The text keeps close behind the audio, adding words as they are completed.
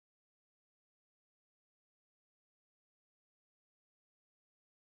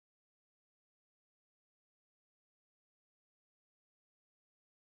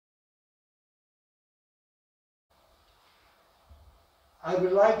I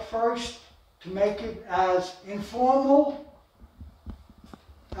would like first to make it as informal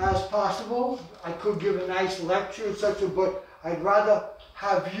as possible. I could give a nice lecture, etc., but I'd rather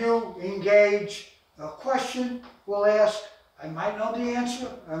have you engage a question. We'll ask. I might know the answer,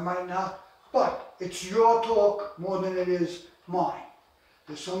 I might not, but it's your talk more than it is mine.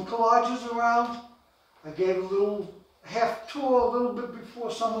 There's some collages around. I gave a little half tour a little bit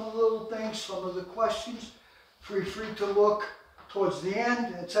before some of the little things, some of the questions. Feel free to look towards the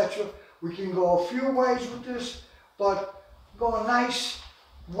end, etc. We can go a few ways with this, but go a nice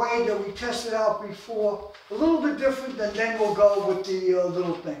way that we tested out before, a little bit different, and then we'll go with the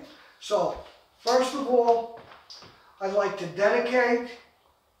little thing. So, first of all, I'd like to dedicate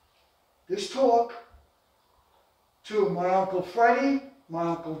this talk to my Uncle Freddie, my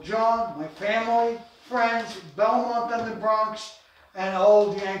Uncle John, my family, friends, Belmont and the Bronx, and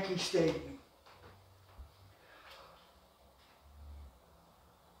Old Yankee Stadium.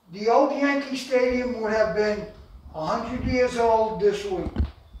 The Old Yankee Stadium would have been 100 years old this week.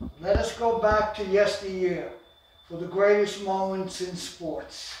 Let us go back to yesteryear for the greatest moments in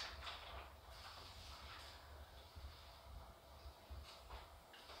sports.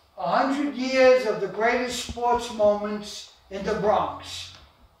 100 years of the greatest sports moments in the Bronx,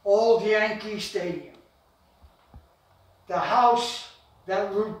 Old Yankee Stadium. The house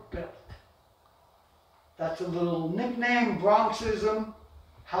that Root built. That's a little nickname, Bronxism,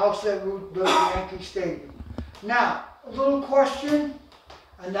 house that Root built, Yankee Stadium. Now, a little question,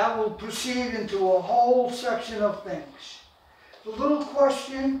 and that will proceed into a whole section of things. The little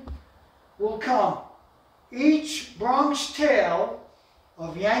question will come. Each Bronx tale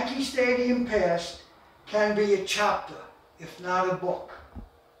of Yankee Stadium past can be a chapter, if not a book.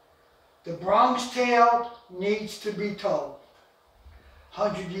 The Bronx tale needs to be told.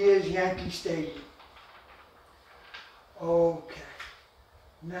 100 years Yankee Stadium. Okay.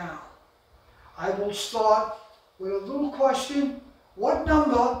 Now, I will start with a little question. What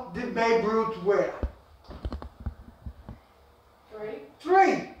number did Babe Ruth wear? 3.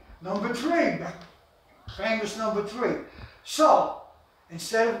 3. Number 3. Famous number 3. So,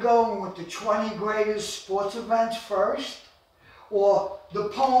 instead of going with the 20 greatest sports events first, or the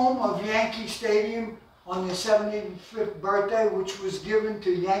poem of Yankee Stadium on their 75th birthday, which was given to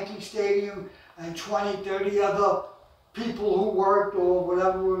Yankee Stadium and 20, 30 other people who worked or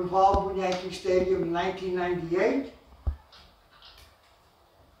whatever were involved with Yankee Stadium in 1998,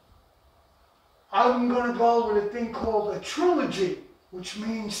 I'm going to go with a thing called a trilogy, which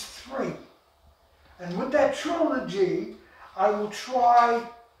means 3. And with that trilogy, I will try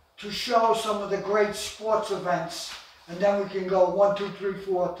to show some of the great sports events, and then we can go 1, 2, 3,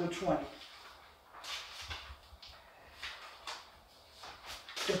 4 to 20.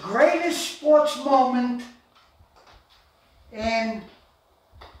 The greatest sports moment in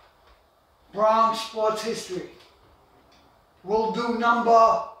Bronx sports history. We'll do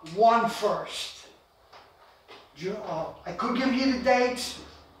number 1 first. I could give you the dates,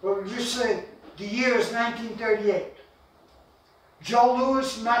 but we'll just say the year is 1938. Joe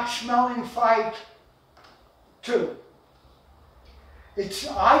Louis, Max Schmeling fight 2.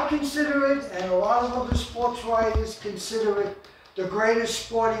 I consider it, and a lot of other sports writers consider it, the greatest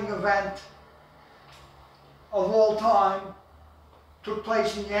sporting event of all time. Took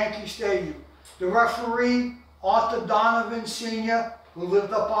place in Yankee Stadium. The referee, Arthur Donovan Sr., who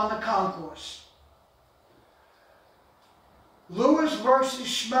lived up on the concourse. Louis versus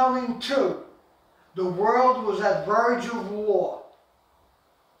Schmeling 2. The world was at verge of war.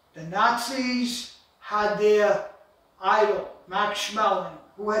 The Nazis had their idol, Max Schmeling,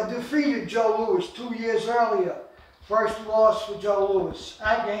 who had defeated Joe Louis 2 years earlier. First loss for Joe Louis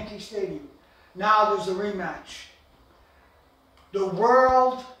at Yankee Stadium. Now there's a rematch. The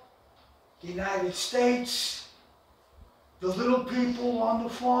world, the United States, the little people on the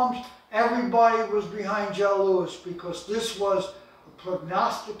farms, everybody was behind Joe Louis because this was a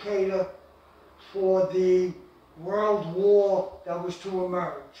prognosticator for the World War that was to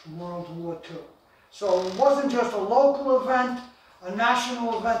emerge, World War II. So it wasn't just a local event, a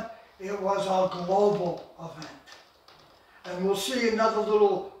national event, it was a global event. And we'll see another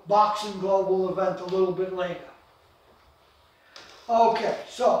little boxing global event a little bit later. Okay,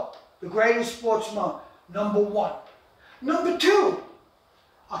 so the greatest sports moment, number 1. Number 2,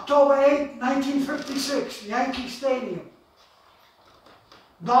 October 8, 1956, Yankee Stadium.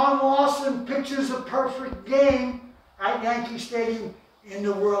 Don Lawson pitches a perfect game at Yankee Stadium in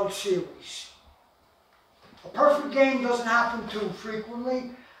the World Series. A perfect game doesn't happen too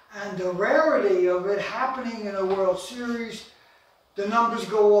frequently, and the rarity of it happening in a World Series, the numbers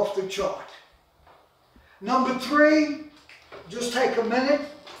go off the chart. Number 3, just take a minute,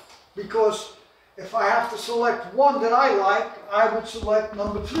 because if I have to select one that I like, I would select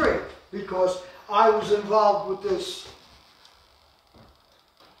number 3, because I was involved with this.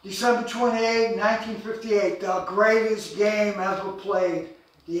 December 28, 1958, the greatest game ever played,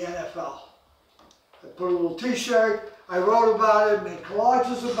 the NFL. I put a little t-shirt, I wrote about it, made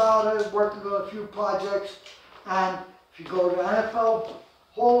collages about it, working on a few projects, and if you go to NFL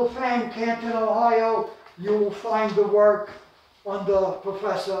Hall of Fame, Canton, Ohio, you will find the work under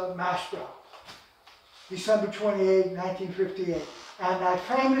Professor Mastro. December 28, 1958. And that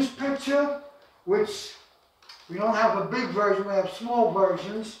famous picture, which we don't have a big version, we have small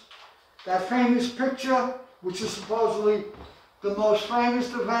versions. That famous picture, which is supposedly the most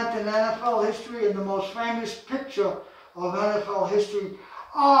famous event in NFL history and the most famous picture of NFL history,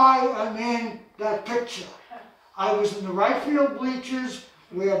 I am in that picture. I was in the right field bleachers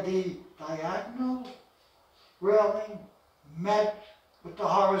where the diagonal railing met with the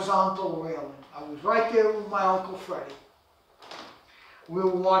horizontal railing. I was right there with my Uncle Freddie. We were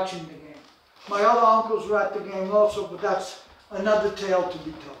watching the game. My other uncles were at the game also, but that's another tale to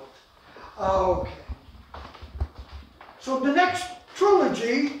be told. Okay. So the next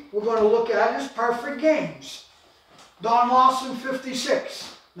trilogy we're going to look at is Perfect Games. Don Larson,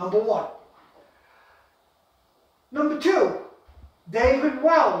 56, number 1. Number 2, David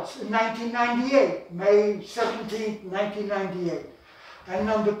Wells in 1998, May 17, 1998. And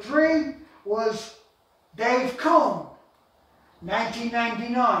number 3 was Dave Cohn,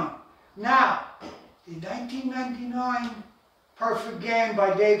 1999. Now, the 1999 Perfect Game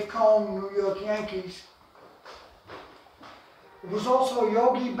by Dave Cohn, New York Yankees, it was also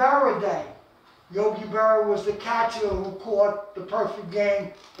Yogi Berra Day. Yogi Berra was the catcher who caught the perfect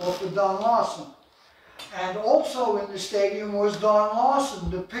game off of Don Larson. And also in the stadium was Don Larson,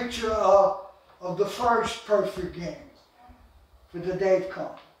 the picture of the first perfect game for the Dave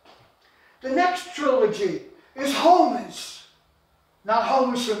Cohn. The next trilogy is homers. Not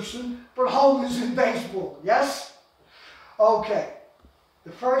Homer Simpson, but homers in baseball, yes? Okay.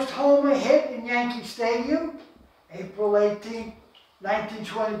 The first homer hit in Yankee Stadium, April 18,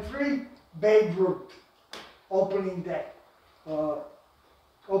 1923, Babe Ruth, opening day.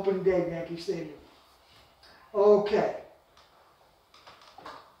 Opening day at Yankee Stadium. Okay.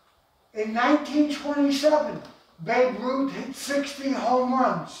 In 1927, Babe Ruth hit 60 home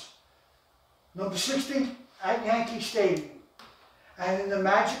runs. Number 60 at Yankee Stadium. And in the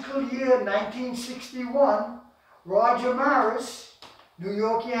magical year 1961, Roger Maris, New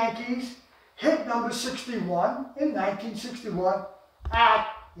York Yankees, hit number 61 in 1961 at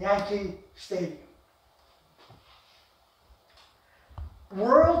Yankee Stadium.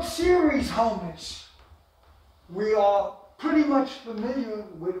 World Series homers. We are pretty much familiar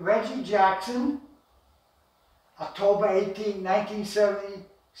with Reggie Jackson, October 18,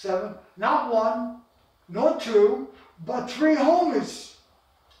 1977. Not 1, nor 2, but 3 homers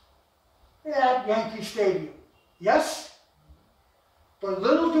at Yankee Stadium. Yes? But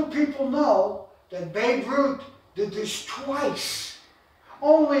little do people know that Babe Ruth did this twice.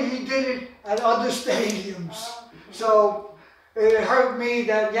 Only he did it at other stadiums. So it hurt me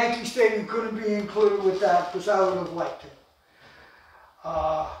that Yankee Stadium couldn't be included with that, because I would have liked it.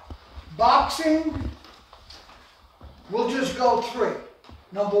 Boxing, we'll just go 3.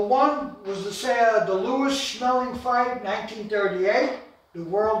 Number 1 was the Lewis Schmeling fight, 1938. The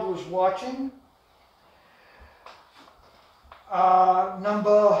world was watching.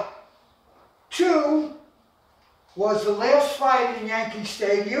 Number 2 was the last fight in Yankee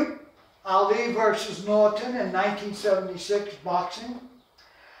Stadium, Ali versus Norton in 1976, boxing.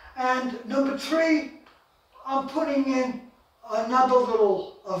 And number 3, I'm putting in another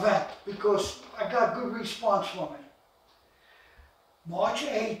little event because I got good response from it. March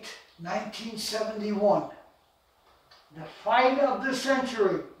 8, 1971, the fight of the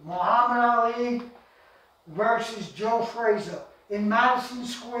century, Muhammad Ali versus Joe Frazier in Madison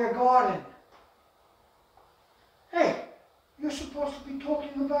Square Garden. Hey, you're supposed to be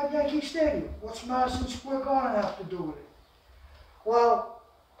talking about Yankee Stadium. What's Madison Square Garden have to do with it? Well,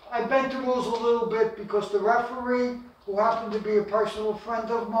 I bent the rules a little bit because the referee, who happened to be a personal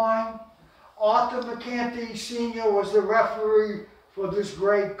friend of mine, Arthur McCarthy Sr. was the referee for this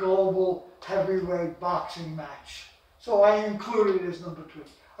great global heavyweight boxing match. So I included it as number 3.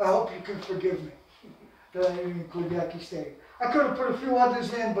 I hope you can forgive me that I didn't include Yankee Stadium. I could have put a few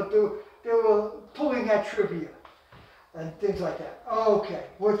others in, but they were pulling at trivia and things like that. Okay,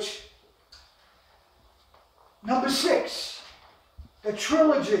 which, number 6, the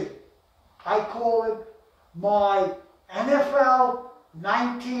trilogy, I call it my NFL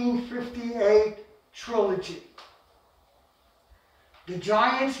 1958 trilogy. The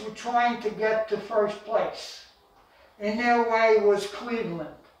Giants were trying to get to first place. In their way was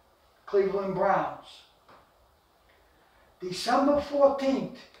Cleveland Browns. December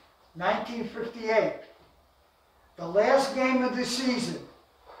 14th, 1958, the last game of the season,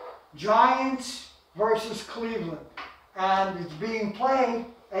 Giants versus Cleveland, and it's being played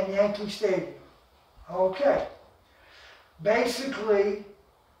at Yankee Stadium. Okay. Basically,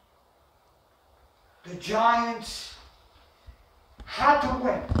 the Giants had to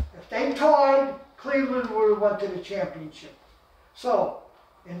win. If they tied, Cleveland would have went to the championship. So,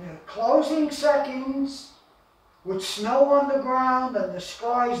 in the closing seconds, with snow on the ground and the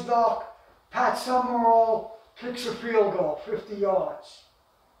skies dark, Pat Summerall kicks a field goal, 50 yards.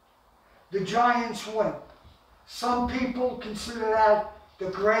 The Giants win. Some people consider that the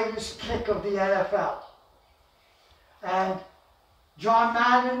greatest kick of the NFL. And John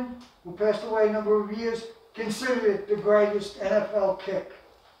Madden, who passed away a number of years, considered it the greatest NFL kick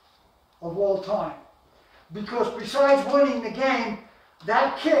of all time. Because besides winning the game,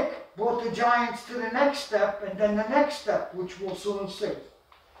 that kick brought the Giants to the next step, and then the next step, which we'll soon see.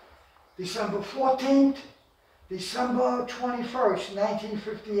 December 14th, December 21st,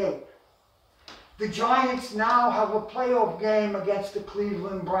 1958. The Giants now have a playoff game against the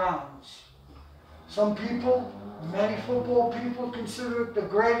Cleveland Browns. Some people, many football people, consider it the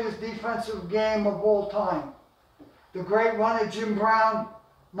greatest defensive game of all time. The great runner Jim Brown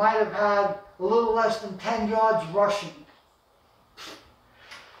might have had a little less than 10 yards rushing.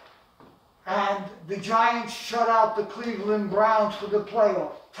 And the Giants shut out the Cleveland Browns for the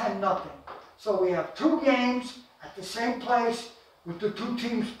playoff, 10-0. So we have two games at the same place with the two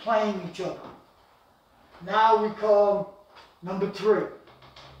teams playing each other. Now we call number 3.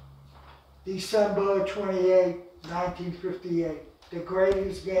 December 28, 1958. The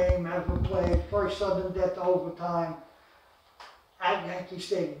greatest game ever played. First sudden death to overtime at Yankee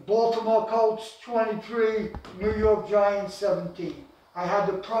Stadium. Baltimore Colts 23, New York Giants 17. I had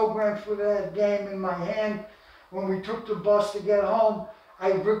the program for that game in my hand. When we took the bus to get home,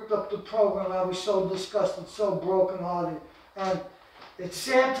 I ripped up the program. I was so disgusted, so brokenhearted. And it's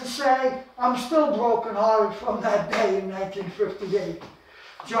sad to say, I'm still brokenhearted from that day in 1958.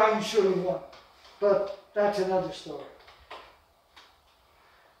 Giants should have won. But that's another story.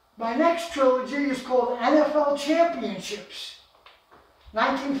 My next trilogy is called NFL Championships.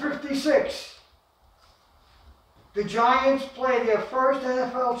 1956. The Giants played their first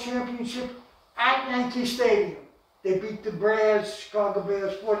NFL championship at Yankee Stadium. They beat the Bears, Chicago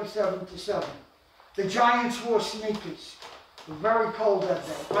Bears, 47-7. The Giants wore sneakers. It was very cold that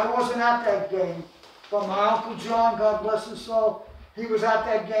day. I wasn't at that game, but my Uncle John, God bless his soul, he was at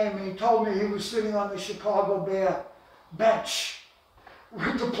that game, and he told me he was sitting on the Chicago Bear bench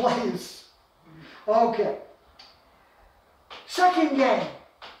with the players. Okay. Second game,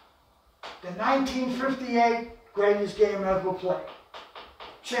 the 1958 greatest game ever played.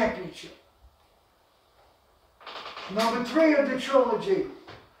 Championship. Number 3 of the trilogy,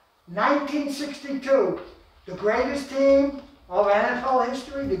 1962, the greatest team of NFL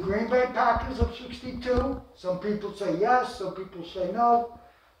history, the Green Bay Packers of 62. Some people say yes, some people say no.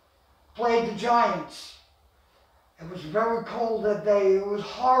 Played the Giants. It was very cold that day. It was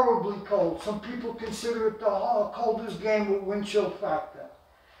horribly cold. Some people consider it the coldest game with wind chill factor.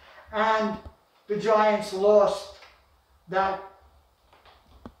 And the Giants lost that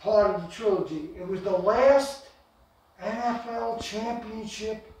part of the trilogy. It was the last NFL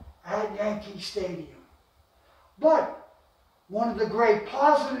championship at Yankee Stadium. But one of the great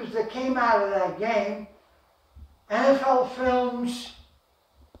positives that came out of that game, NFL Films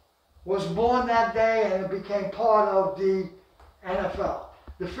was born that day, and it became part of the NFL.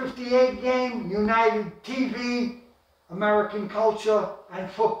 The 58 game united TV, American culture, and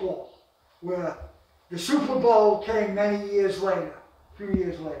football, where the Super Bowl came many years later, a few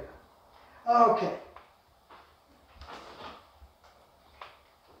years later. Okay.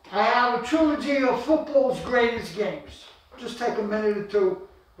 I have a trilogy of football's greatest games. Just take a minute or two,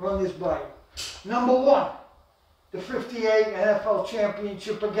 run this by you. Number 1, the 58 NFL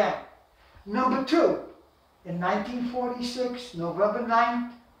Championship again. Number 2, in 1946, November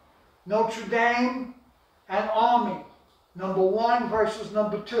 9th, Notre Dame and Army. Number 1 versus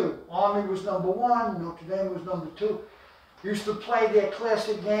number 2. Army was number 1, Notre Dame was number 2. Used to play their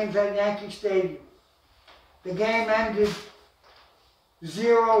classic games at Yankee Stadium. The game ended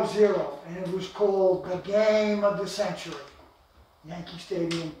 0-0, and it was called the game of the century. Yankee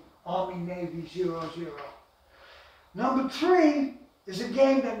Stadium, Army, Navy, 0-0. Number 3 is a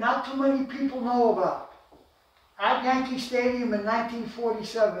game that not too many people know about. At Yankee Stadium in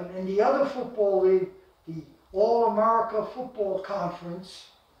 1947, in the other football league, the All-America Football Conference,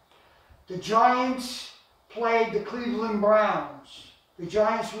 the Giants played the Cleveland Browns. The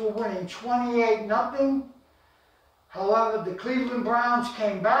Giants were winning 28-0. However, the Cleveland Browns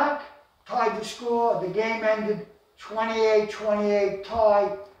came back, tied the score. The game ended 28-28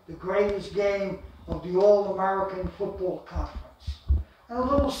 tie, the greatest game of the All-American Football Conference. And a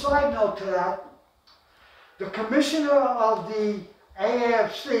little side note to that, the commissioner of the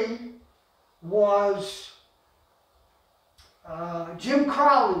AFC was Jim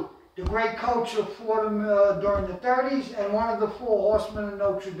Crowley, the great coach of Fordham during the 30s and one of the four horsemen of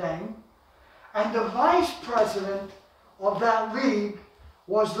Notre Dame. And the vice president of that league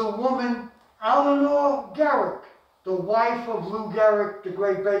was the woman Eleanor Garrick, the wife of Lou Gehrig, the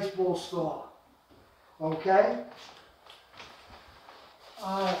great baseball star. Okay?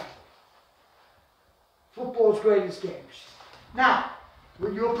 Football's greatest games. Now,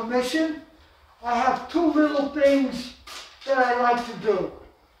 with your permission, I have two little things that I like to do.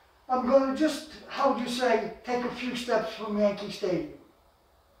 I'm going to just, how would you say, take a few steps from Yankee Stadium.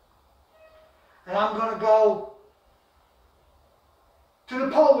 And I'm going to go to the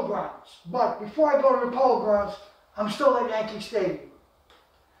Polo Grounds. But before I go to the Polo Grounds, I'm still at Yankee Stadium.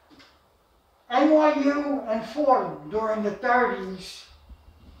 NYU and Fordham during the 30s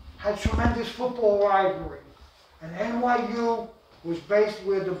had tremendous football rivalry. And NYU was based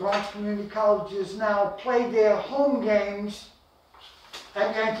where the Bronx Community College is now, played their home games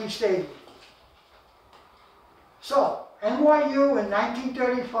at Yankee Stadium. So, NYU in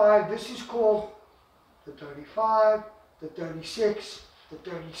 1935, this is called the 35, the 36, the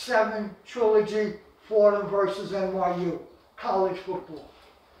 37 trilogy, Fordham versus NYU, college football.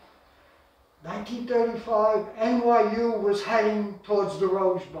 1935, NYU was heading towards the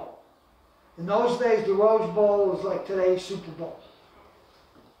Rose Bowl. In those days, the Rose Bowl was like today's Super Bowl.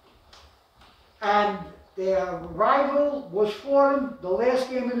 And their rival was Fordham, the last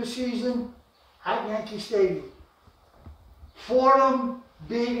game of the season at Yankee Stadium. Fordham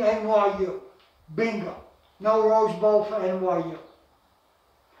beat NYU. Bingo. No Rose Bowl for NYU.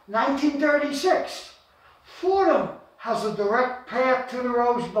 1936, Fordham has a direct path to the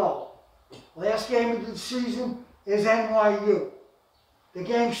Rose Bowl. Last game of the season is NYU. The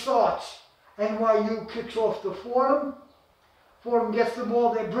game starts. NYU kicks off to Fordham. Fordham gets the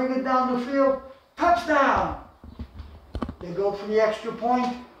ball. They bring it down the field. Touchdown! They go for the extra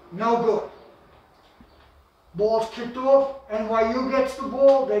point. No good. Ball's kicked off. NYU gets the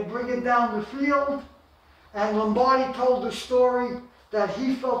ball. They bring it down the field. And Lombardi told the story that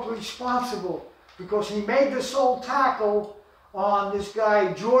he felt responsible because he made the sole tackle on this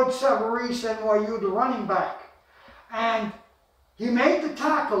guy, George Severese, NYU, the running back. And he made the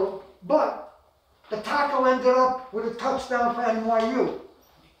tackle, but the tackle ended up with a touchdown for NYU.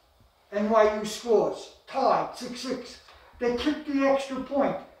 NYU scores, tied, 6-6. They kicked the extra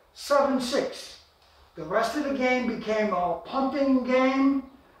point, 7-6. The rest of the game became a punting game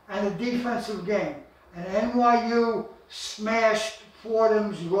and a defensive game. And NYU smashed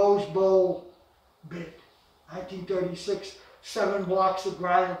Fordham's Rose Bowl bid. 1936, 7 blocks of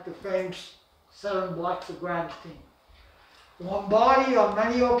granite, the famous 7 blocks of granite team. Lombardi, on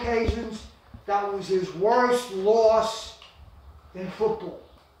many occasions, that was his worst loss in football.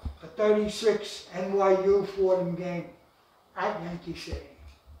 A 36 NYU Fordham game at Yankee Stadium.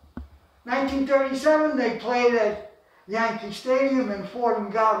 1937, they played at Yankee Stadium and Fordham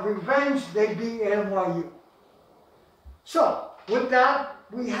got revenge. They beat NYU. So, with that,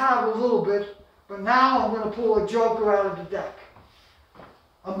 we have a little bit, but now I'm going to pull a joker out of the deck.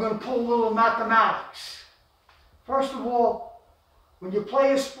 I'm going to pull a little mathematics. First of all, when you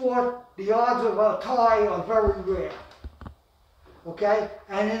play a sport, the odds of a tie are very rare. Okay?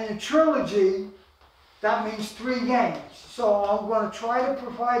 And in a trilogy, that means 3 games. So I'm going to try to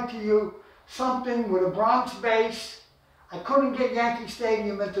provide to you something with a Bronx base. I couldn't get Yankee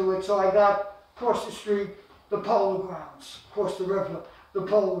Stadium into it, so I got across the street, the Polo Grounds, across the river, the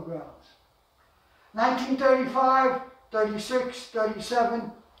Polo Grounds. 1935, 36,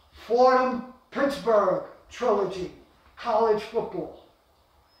 37, Fordham, Pittsburgh trilogy, college football.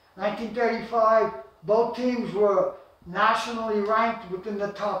 1935, both teams were nationally ranked within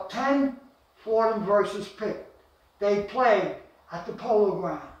the top 10, Fordham versus Pitt. They played at the Polo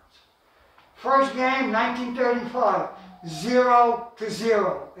Grounds. First game, 1935,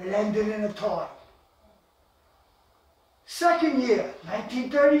 0-0. It ended in a tie. Second year,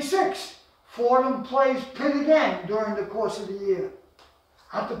 1936, Fordham plays Pitt again during the course of the year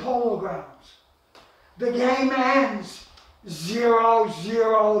at the Polo Grounds. The game ends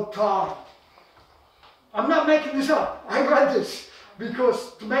 0-0 tie. I'm not making this up. I read this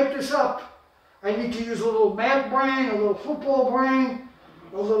because to make this up I need to use a little math brain, a little football brain,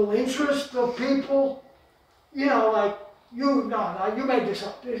 a little interest of people. You know, like, you made this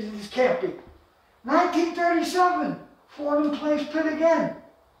up. This can't be. 1937, Fordham plays Pitt again.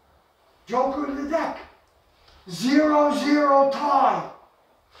 Joker of the deck. 0-0 tie.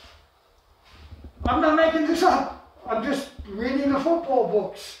 I'm not making this up. I'm just reading the football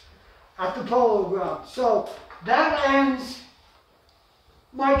books at the Polo Grounds. So that ends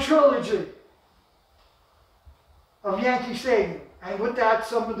my trilogy of Yankee Stadium. And with that,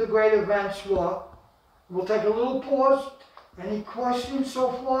 some of the great events were. We'll take a little pause. Any questions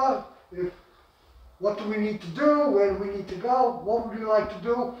so far? What do we need to do? Where do we need to go? What would you like to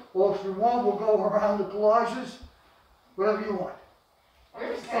do? Or if you want, we'll go around the collages. Whatever you want.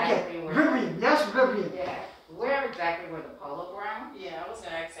 Where exactly okay. Vivian. Yes, Vivian. Yeah. Where exactly were the Polo Grounds? Yeah, I was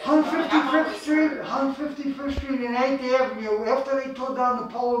going to ask that. 155th Street, 155th Street and 8th Avenue. After they tore down the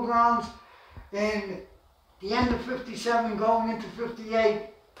Polo Grounds in the end of 57 going into 58,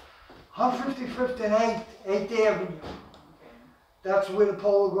 155th and 8th Avenue. Okay. That's where the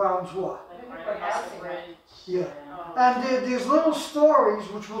Polo Grounds were. Yeah. Oh. And there's little stories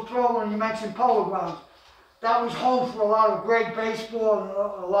which we'll throw when you mention Polo Grounds. That was home for a lot of great baseball and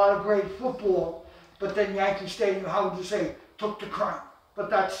a lot of great football. But then Yankee Stadium, how would you say, took the crown. But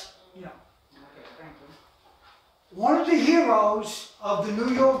that's, you know. Okay, thank you. One of the heroes of the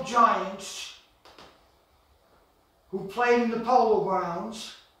New York Giants, who played in the Polo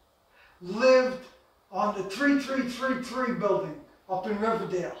Grounds, lived on the 3333 building up in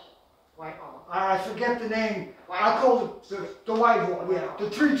Riverdale. Whitehall. I forget the name. Whitehall. I call it the Whitehall, yeah. The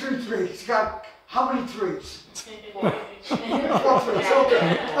 333. It's got how many threes? 4 threes,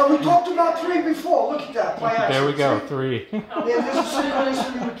 okay. We talked about 3 before. Look at that. By accident. There we go, 3. Yeah, there's a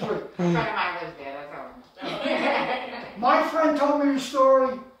synchronicity with 3. A friend of mine lives there, that's all. My friend told me the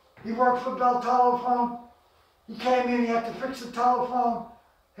story. He worked for Bell Telephone. He came in, he had to fix the telephone.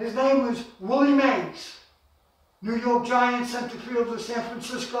 His name was Willie Mays. New York Giants center fielder, San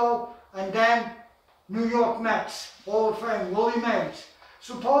Francisco, and then New York Mets. Hall of Fame, Willie Mays.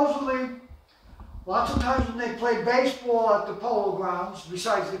 Supposedly, lots of times when they played baseball at the Polo Grounds,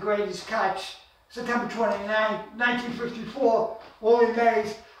 besides the greatest catch, September 29, 1954, Willie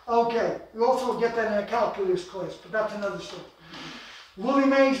Mays. Okay, you also get that in a calculus class, but that's another story. Willie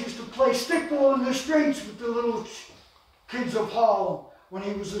Mays used to play stickball in the streets with the little kids of Harlem when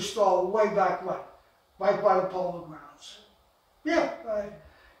he was a star way back when, right by the Polo Grounds. Yeah,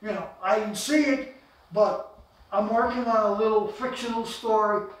 you know, I didn't see it, but I'm working on a little fictional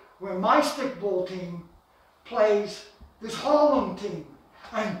story where my stickball team plays this Harlem team.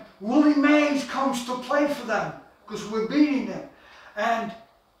 And Willie Mays comes to play for them because we're beating them. And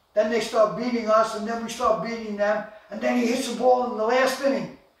then they start beating us, and then we start beating them. And then he hits the ball in the last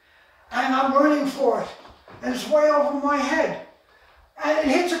inning. And I'm running for it. And it's way over my head. And it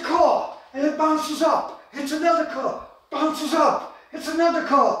hits a car, and it bounces up. Hits another car, bounces up. Hits another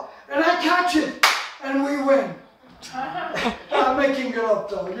car, and I catch it, and we win. I'm making it up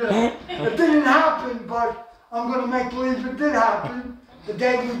though, yeah. It didn't happen, but I'm going to make believe it did happen the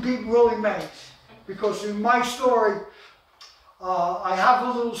day we beat Willie Mays. Because in my story, I have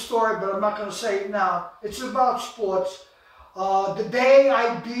a little story, but I'm not going to say it now. It's about sports. The day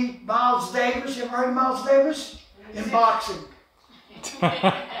I beat Miles Davis, you ever heard of Miles Davis? In boxing.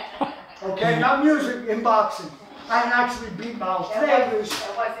 Okay, not music, in boxing. I didn't actually beat Miles Davis.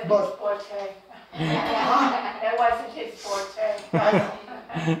 That wasn't but, his forte. Huh? That wasn't his forte. I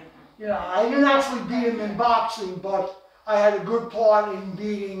know. You know, I didn't actually beat him in boxing, but I had a good part in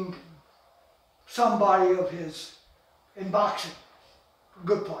beating somebody of his in boxing.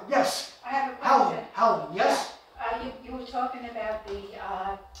 Good part. Yes. I have a question. Helen, yes? You were talking about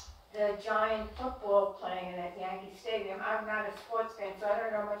the Giant football playing at Yankee Stadium. I'm not a sports fan, so I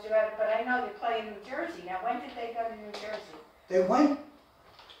don't know much about it, but I know they play in New Jersey. Now, when did they go to New Jersey? They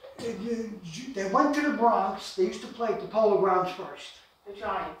went to the Bronx. They used to play at the Polo Grounds first. The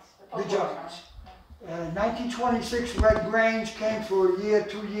Giants. The Giants. 1926, Red Grange came for a year,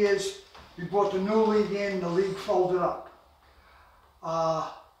 2 years. We brought the new league in. The league folded up.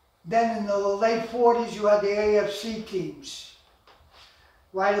 Then in the late 40s, you had the AFC teams.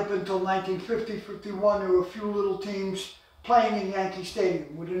 Right up until 1950-51, there were a few little teams playing in Yankee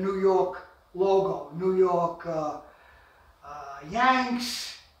Stadium with a New York logo. New York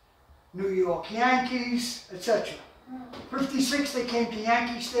Yanks, New York Yankees, etc. 56, they came to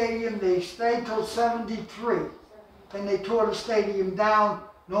Yankee Stadium. They stayed till 73. Then they tore the stadium down.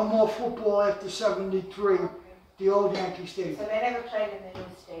 No more football after 73. The old Yankee Stadium. So they never played in the new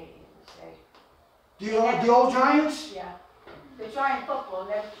stadium. The old Giants? Yeah. The Giant football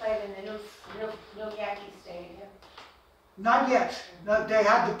never played in the new Yankee Stadium. Not yet. No, they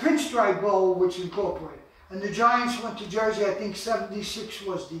had the Pinstripe Bowl, which incorporated. And the Giants went to Jersey, I think 76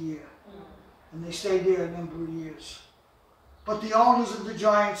 was the year. And they stayed there a number of years. But the owners of the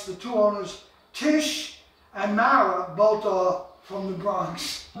Giants, the two owners, Tish and Mara, both are from the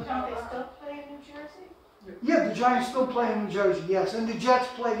Bronx. Well, don't they still play in New Jersey? Yeah, the Giants still play in New Jersey, yes. And the Jets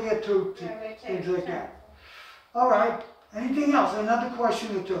play there too. Yeah, they Things take like that. All right. Anything else? Another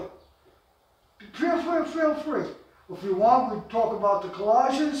question or two? Feel free. If you want, we talk about the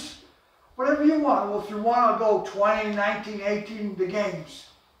collages. Whatever you want. Well, if you want, I'll go 20, 19, 18, the games.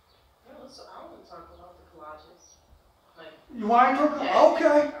 So I want to talk about the collages. Like, You want to talk? Yeah.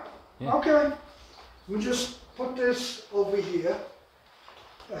 Okay. Yeah. Okay. We just put this over here.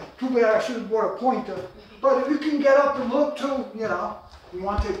 Too bad I should have brought a pointer. But if you can get up and look too, you know, you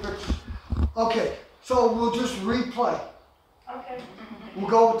want to take pictures. Okay. So we'll just replay. Okay. We'll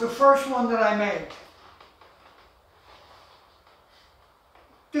go with the first one that I made.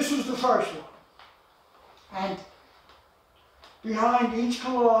 This was the first one. And behind each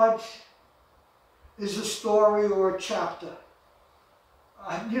collage is a story or a chapter.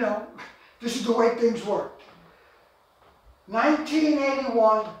 You know, this is the way things worked.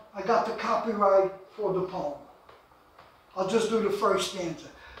 1981, I got the copyright for the poem. I'll just do the first stanza.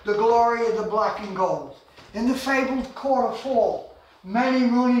 The glory of the black and gold. In the fabled quarter fall, many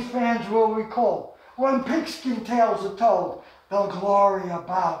Rooney fans will recall, when pigskin tales are told, the glory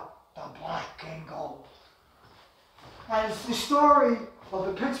about the black and gold. And it's the story of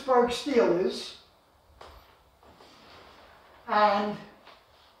the Pittsburgh Steelers and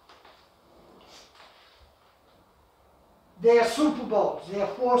their Super Bowls. There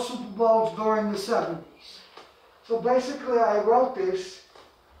are 4 Super Bowls during the 70s. So basically I wrote this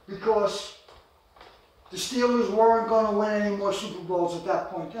because the Steelers weren't going to win any more Super Bowls at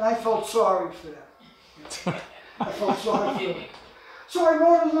that point, and I felt sorry for them. I felt sorry for them. So I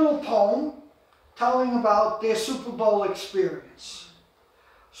wrote a little poem telling about their Super Bowl experience.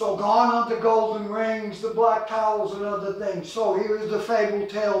 So gone are the golden rings, the black towels, and other things. So here is the fable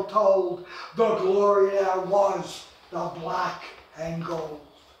tale told, the glory that was the black and gold.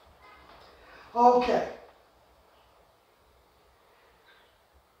 Okay.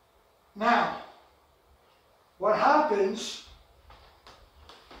 Now, what happens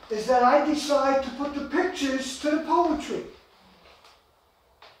is that I decide to put the pictures to the poetry.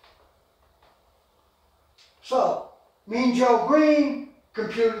 So, Mean Joe Green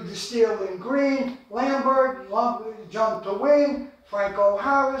computed the steel in green, Lambert jumped to win, Franco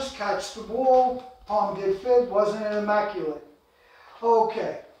Harris catch the ball, Palm did fit, wasn't it immaculate?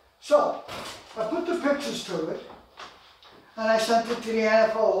 Okay, so I put the pictures to it, and I sent it to the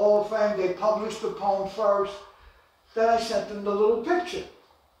NFL Hall of Fame. They published the poem first, then I sent them the little picture.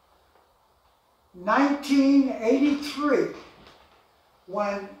 1983,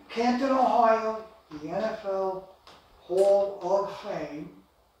 when Canton, Ohio, the NFL Hall of Fame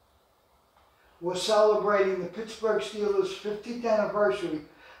was celebrating the Pittsburgh Steelers' 50th anniversary,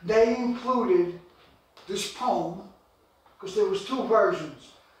 they included this poem, because there was 2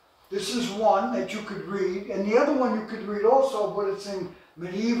 versions. This is one that you could read, and the other one you could read also, but it's in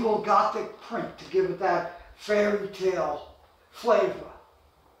medieval Gothic print to give it that fairy tale flavor.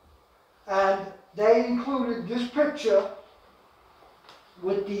 And they included this picture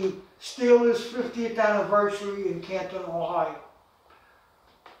with the Steelers' 50th anniversary in Canton, Ohio.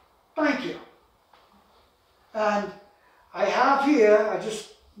 Thank you. And I have here, I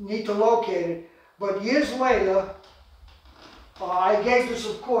just need to locate it, but years later, I gave this,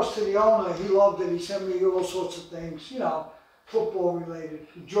 of course, to the owner. He loved it. He sent me all sorts of things, you know, football related.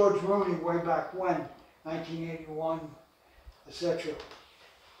 George Rooney way back when, 1981, etc.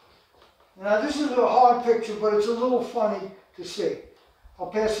 Now, this is a hard picture, but it's a little funny to see. I'll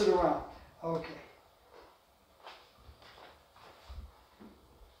pass it around. Okay.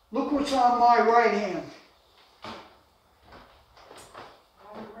 Look what's on my right hand.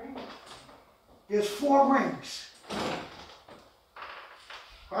 There's 4 rings.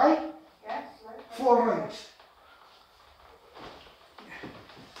 Right? Yes, right. 4 rings.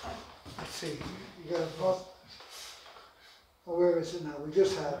 Let's see. You got a book. Oh, where is it now? We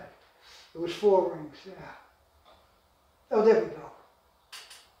just had it. It was 4 rings, yeah. Oh, there we go.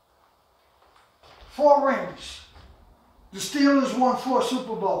 4 rings. The Steelers won 4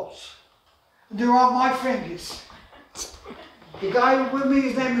 Super Bowls. And they're on my fingers. The guy with me,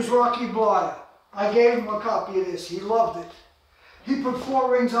 his name is Rocky Blyer. I gave him a copy of this. He loved it. He put 4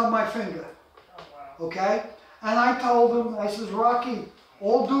 rings on my finger. oh wow. Okay? And I told him, I says, Rocky,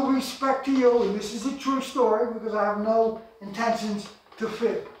 all due respect to you, and this is a true story because I have no intentions to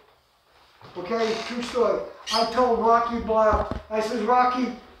fib. Okay, true story. I told Rocky Blair, I said,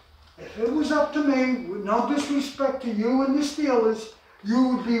 Rocky, if it was up to me, with no disrespect to you and the Steelers, you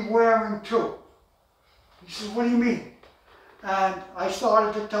would be wearing 2. He says, what do you mean? And I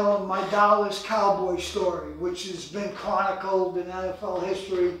started to tell him my Dallas Cowboy story, which has been chronicled in NFL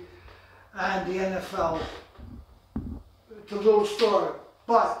history and the NFL. It's a little story.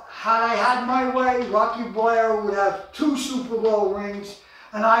 But had I had my way, Rocky Blair would have 2 Super Bowl rings,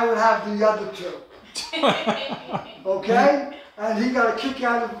 and I would have the other 2. Okay? And he got a kick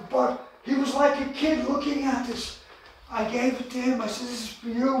out of it, but he was like a kid looking at this. I gave it to him. I said, this is for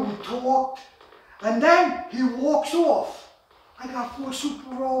you. We talked. And then he walks off. I got 4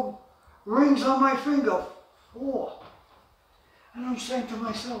 Super Bowl rings on my finger. 4. And I'm saying to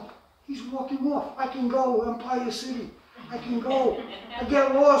myself, he's walking off. I can go Empire City. I can go. I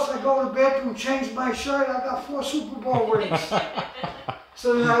get lost. I go to the bathroom, change my shirt. I got 4 Super Bowl rings.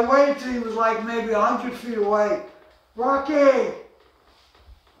 So then I waited till he was like maybe 100 feet away. Rocky!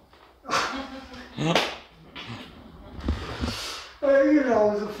 You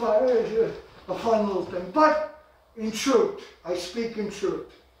know, it was a fun little thing. But in truth, I speak in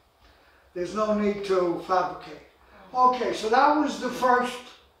truth. There's no need to fabricate. Okay, so that was the first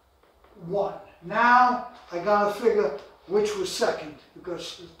one. Now I gotta figure which was second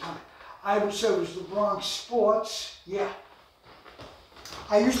because of the time. I would say it was the Bronx Sports. Yeah.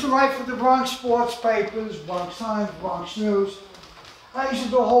 I used to write for the Bronx Sports papers, Bronx Times, Bronx News. I used to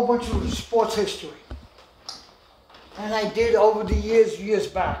do a whole bunch of sports history. And I did over the years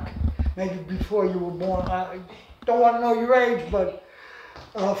back, maybe before you were born. I don't want to know your age, but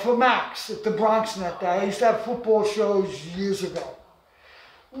for Max at the Bronx Net, I used to have football shows years ago.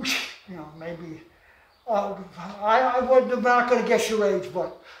 You know, maybe, I'm not going to guess your age,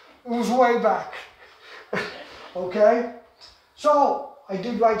 but it was way back. Okay? So, I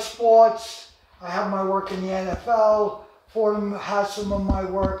did write sports. I have my work in the NFL. Fordham has some of my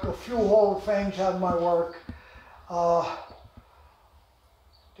work. A few Hall of Fames have my work. The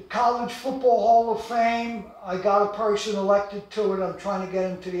College Football Hall of Fame, I got a person elected to it. I'm trying to get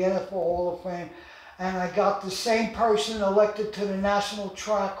him to the NFL Hall of Fame. And I got the same person elected to the National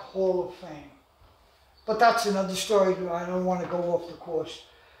Track Hall of Fame. But that's another story. I don't want to go off the course.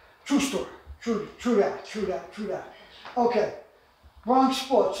 True story. True that. Okay. Bronx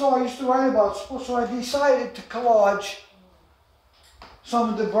sports. So I used to write about sports, so I decided to collage some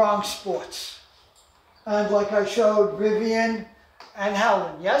of the Bronx sports. And like I showed Vivian and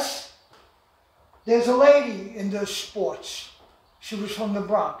Helen, yes? There's a lady in the sports. She was from the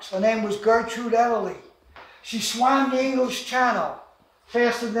Bronx. Her name was Gertrude Everly. She swam the English Channel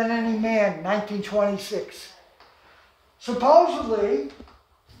faster than any man, 1926. Supposedly,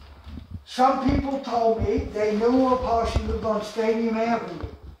 some people told me they knew her while she lived on Stadium Avenue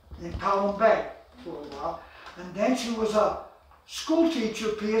in Pelham Bay for a while. And then she was a school teacher,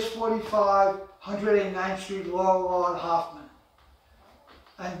 PS 45, 109th Street, Laurel Hoffman.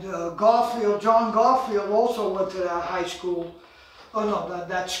 And John Garfield also went to that high school. Oh no,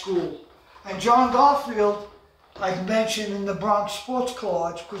 that school. And John Garfield, I mentioned in the Bronx Sports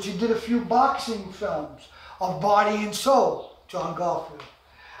Collage, because he did a few boxing films of Body and Soul, John Garfield.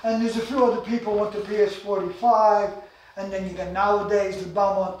 And there's a few other people who went to PS 45, and then you got nowadays the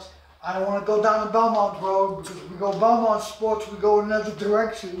Belmont. I don't want to go down the Belmont Road, because if we go Belmont Sports, we go in another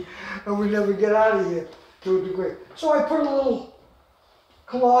direction, and we never get out of here to a degree. So I put a little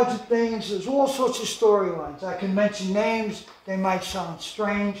collage of things. There's all sorts of storylines. I can mention names. They might sound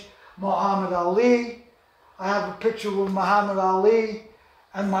strange. Muhammad Ali. I have a picture with Muhammad Ali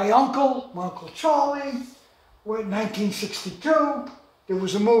and my Uncle Charlie. We're in 1962. There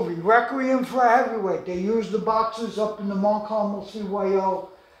was a movie, Requiem for a Heavyweight. They used the boxers up in the Mont Carmel CYO.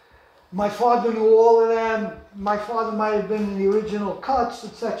 My father knew all of them. My father might have been in the original cuts,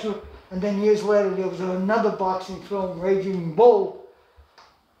 etc. And then years later, there was another boxing film, Raging Bull.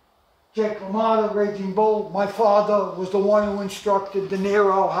 Jake LaMotta, Raging Bull. My father was the one who instructed De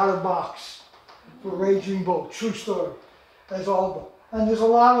Niro how to box for Raging Bull. True story. That's all. And there's a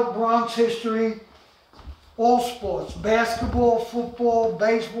lot of Bronx history, all sports. Basketball, football,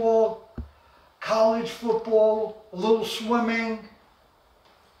 baseball, college football, a little swimming,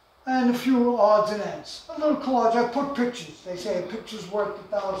 and a few odds and ends. A little collage. I put pictures. They say a picture's worth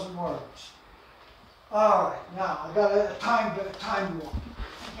 1,000 words. All right, now I got a time warp.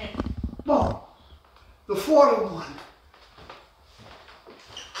 Boom. The Fordham one.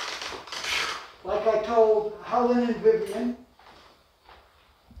 Like I told Helen and Vivian,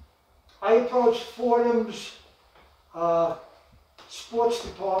 I approached Fordham's sports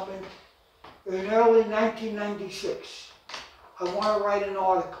department in early 1996. I want to write an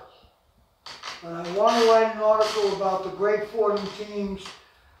article. And I want to write an article about the great Fordham teams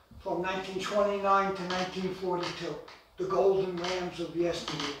from 1929 to 1942. The Golden Rams of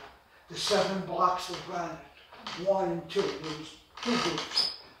yesteryear. The 7 blocks of granite. 1 and 2. There was 2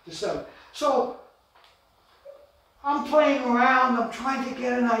 groups. The 7. So, I'm playing around. I'm trying to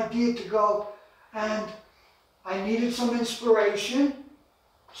get an idea to go. And I needed some inspiration.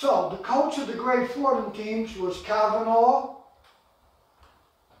 So, the coach of the great Fordham teams was Kavanaugh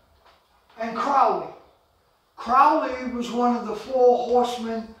and Crowley. Crowley was one of the 4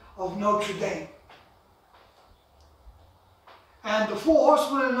 horsemen of Notre Dame. And the 4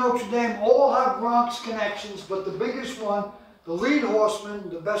 horsemen of Notre Dame all have Bronx connections, but the biggest one, the lead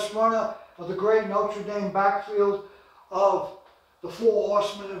horseman, the best runner of the great Notre Dame backfield of the 4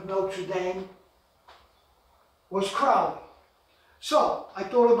 horsemen of Notre Dame was Crowley. So, I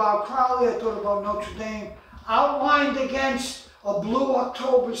thought about Crowley, I thought about Notre Dame, outlined against a blue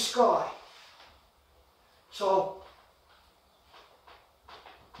October sky. So,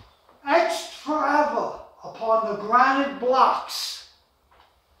 etched forever upon the granite blocks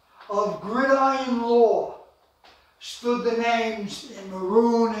of gridiron lore stood the names in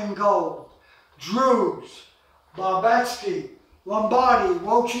maroon and gold. Drews, Barbetsky, Lombardi,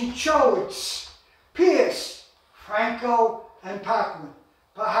 Wojciechowicz, Pierce, Franco, and Paquin.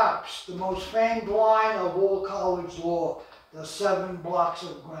 Perhaps the most famed line of all college lore, the 7 blocks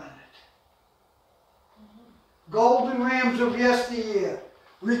of granite. Golden Rams of yesteryear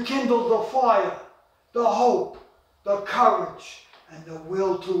rekindled the fire, the hope, the courage, and the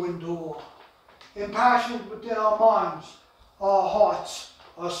will to endure. Impassioned within our minds, our hearts,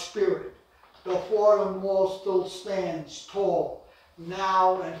 our spirit, the Fordham wall still stands tall,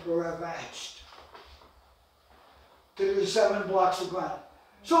 now and forever etched to the 7 blocks of granite.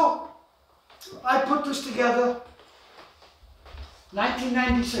 So, I put this together,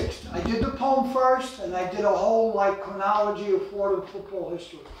 1996. I did the poem first, and I did a whole chronology of Fordham football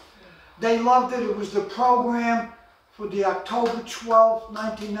history. They loved it. It was the program for the October 12th,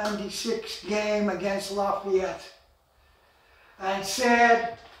 1996 game against Lafayette. And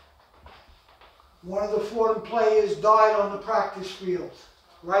sad, one of the Fordham players died on the practice field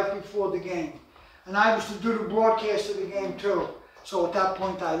right before the game. And I was to do the broadcast of the game too. So at that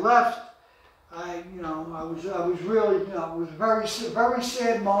point I left. I was really, it was a very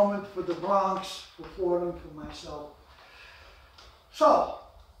sad moment for the Bronx, for Fordham, for myself. So,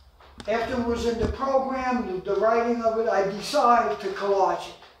 after it was in the program, the writing of it, I decided to collage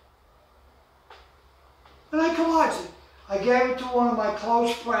it. And I collaged it. I gave it to one of my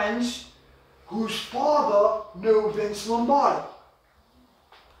close friends whose father knew Vince Lombardi.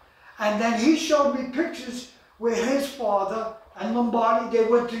 And then he showed me pictures where his father and Lombardi, they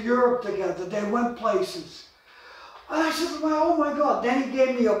went to Europe together. They went places. And I said, oh my God. Then he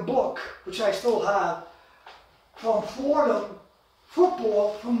gave me a book, which I still have, from Fordham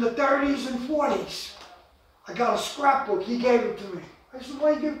football from the 30s and 40s. I got a scrapbook. He gave it to me. I said,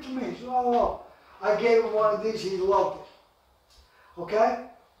 why did you give it to me? He said, oh, I gave him one of these. He loved it. Okay?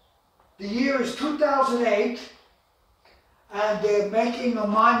 The year is 2008. And they're making a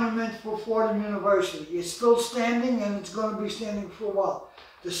monument for Fordham University. It's still standing, and it's going to be standing for a while.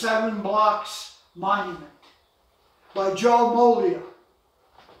 The 7 Blocks Monument by Joe Molia.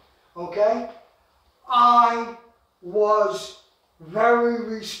 Okay? I was very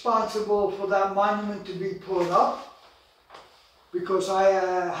responsible for that monument to be put up because I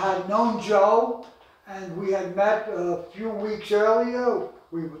had known Joe, and we had met a few weeks earlier.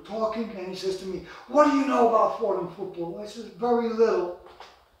 We were talking, and he says to me, what do you know about Fordham football? I said, very little.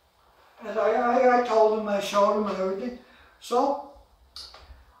 And I told him, I showed him and everything. So,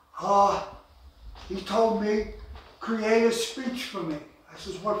 he told me, create a speech for me. I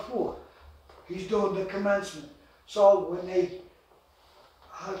says, what for? He's doing the commencement. So when they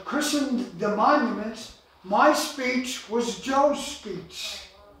christened the monuments, my speech was Joe's speech.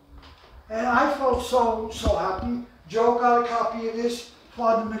 And I felt so happy. Joe got a copy of this.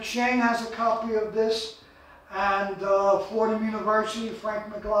 Father McShane has a copy of this, and Fordham University, Frank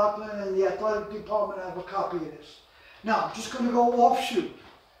McLaughlin, and the athletic department have a copy of this. Now, I'm just going to go offshoot,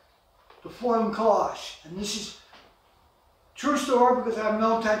 the Fordham collage, and this is true story because I have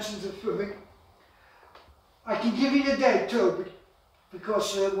no intentions of fibbing. I can give you the date too,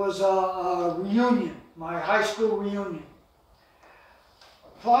 because it was a reunion, my high school reunion.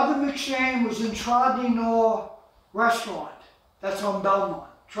 Father McShane was in Tradinor restaurant. That's on Belmont,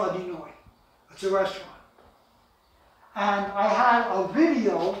 Tradinoi. It's a restaurant. And I had a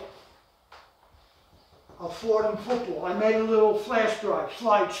video of Fordham football. I made a little flash drive,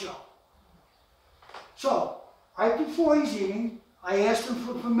 slideshow. So, right before he's eating, I asked him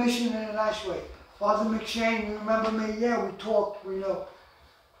for permission in a nice way. Father McShane, you remember me? Yeah, we talked, we know.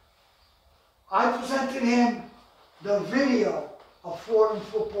 I presented him the video of Fordham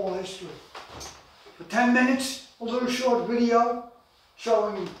football history. For 10 minutes, a little short video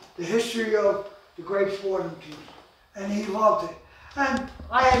showing the history of the great Fordham team. And he loved it. And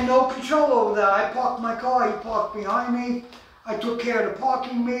I had no control over that. I parked my car, he parked behind me. I took care of the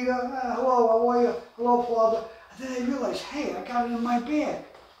parking meter. Hello, how are you? Hello, Father. And then I realized, hey, I got it in my bag.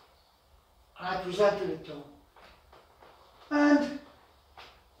 And I presented it to him. And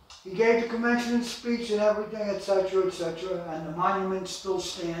he gave the commencement speech and everything, etc., etc., and the monument still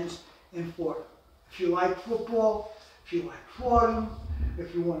stands in Fordham. If you like football, if you like Fordham,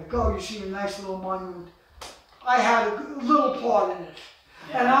 if you want to go, you see a nice little monument. I had a little part in it,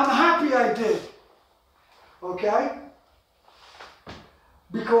 and I'm happy I did, okay?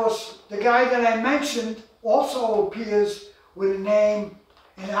 Because the guy that I mentioned also appears with a name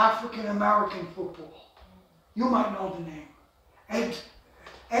in African American football. You might know the name.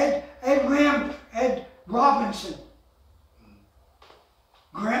 Ed Robinson.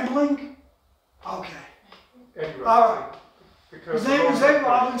 Grambling? Okay. Ed Robinson. All right. Because His name is Ed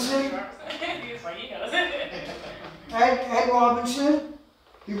Robinson. Ed Robinson.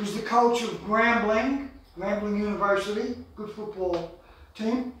 He was the coach of Grambling University, good football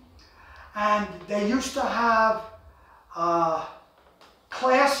team. And they used to have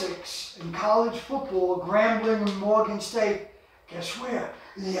classics in college football, Grambling and Morgan State. Guess where?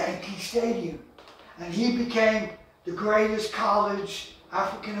 In Yankee Stadium. And he became the greatest college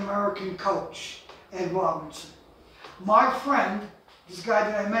African-American coach, Ed Robinson. My friend, this guy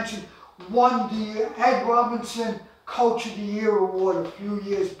that I mentioned, won the Ed Robinson Coach of the Year award a few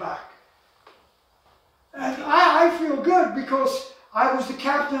years back. And I feel good because I was the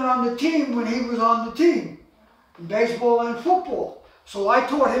captain on the team when he was on the team, in baseball and football. So I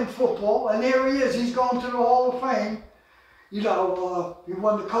taught him football, and there he is. He's going to the Hall of Fame. You know, he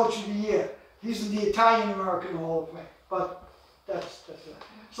won the Coach of the Year. He's in the Italian-American Hall of Fame. But that's it.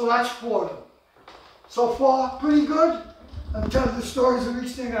 So that's Fordham. So far, pretty good. I'm telling the stories of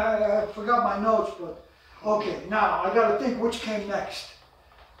each thing. I forgot my notes, but okay. Now I got to think which came next.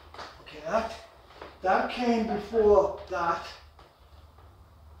 Okay, that came before that.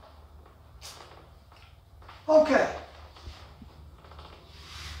 Okay.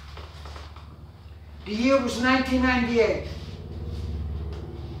 The year was 1998.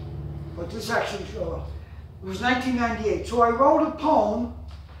 But this actually, it was 1998. So I wrote a poem.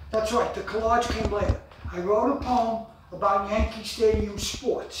 That's right, the collage came later. I wrote a poem about Yankee Stadium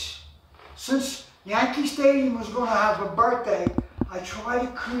sports. Since Yankee Stadium was going to have a birthday, I tried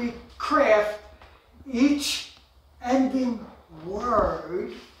to craft each ending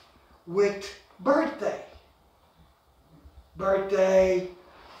word with birthday. Birthday,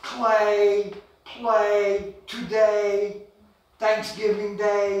 clay, play, today, Thanksgiving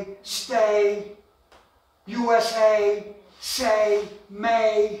Day, stay, USA, say,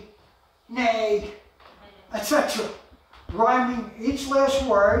 may, nay, etc. Rhyming each last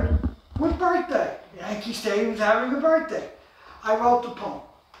word with birthday. Yankee Stadium's having a birthday. I wrote the poem.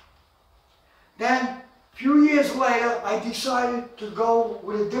 Then, a few years later, I decided to go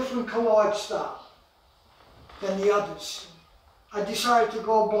with a different collage style than the others. I decided to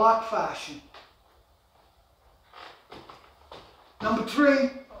go block fashion. Number 3,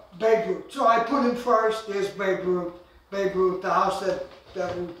 Babe Ruth. So I put in first, there's Babe Ruth, the house that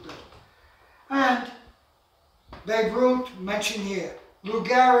Ruth built. And Babe Ruth mentioned here. Lou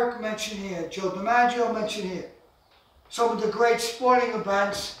Gehrig mentioned here. Joe DiMaggio mentioned here. Some of the great sporting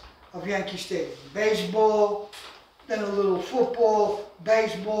events of Yankee Stadium. Baseball, then a little football,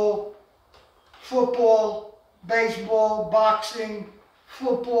 baseball, boxing,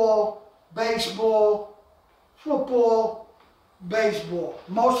 football, baseball, baseball.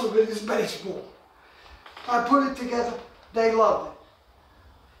 Most of it is baseball. I put it together, they loved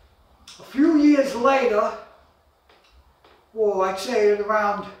it. A few years later, or I'd say at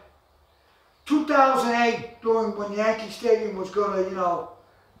around 2008, during when Yankee Stadium was going to, you know,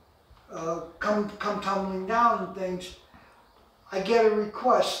 come tumbling down and things, I get a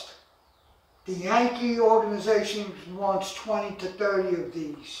request. The Yankee organization wants 20 to 30 of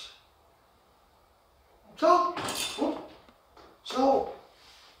these. So,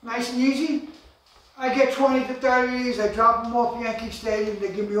 nice and easy. I get 20 to 30 of these, I drop them off Yankee Stadium, they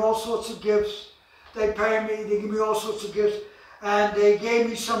give me all sorts of gifts. They pay me, they give me all sorts of gifts. And they gave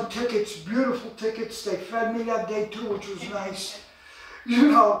me some tickets, beautiful tickets. They fed me that day too, which was nice.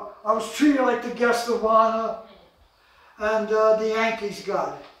 You know, I was treated like the guest of honor, and the Yankees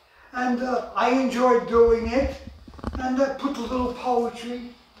got it. And I enjoyed doing it, and I put a little poetry.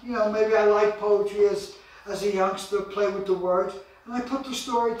 You know, maybe I like poetry as a youngster, play with the words. And I put the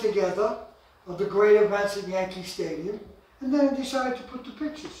story together of the great events at Yankee Stadium, and then I decided to put the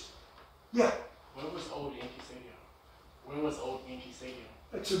pictures. Yeah. Where was Old Yankee Stadium? Where was Old Yankee Stadium?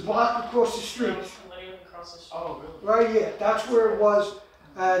 It's a block across the street. Literally across the street. Oh, really? Right here. That's where it was.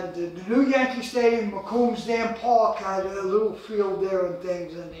 And the new Yankee Stadium, McCombs Dam Park, had a little field there and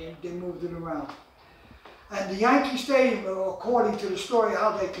things, and they moved it around. And the Yankee Stadium, according to the story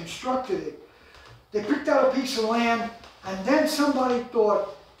how they constructed it, they picked out a piece of land, and then somebody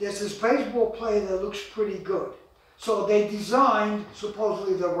thought, there's this baseball player that looks pretty good. So they designed,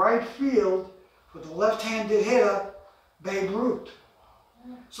 supposedly, the right field for the left-handed hitter, Babe Ruth.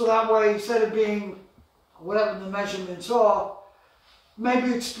 So that way, instead of being whatever the measurements are,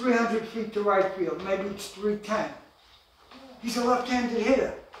 maybe it's 300 feet to right field, maybe it's 310. He's a left-handed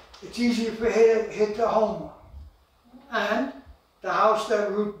hitter. It's easier for him to hit the homer. And the house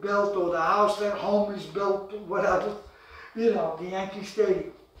that Ruth built, or the house that Homer's built, whatever, you know, the Yankee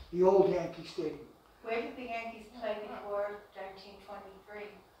Stadium, the old Yankee Stadium. Where did the Yankees play before 1923?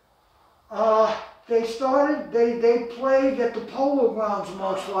 They played at the Polo Grounds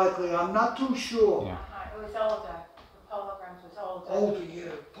most likely. I'm not too sure. Yeah. It was older. The Polo Grounds was older. Older,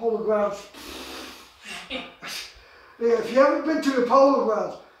 yeah. Polo Grounds. Yeah, if you haven't been to the Polo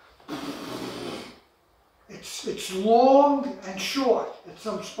Grounds, it's long and short at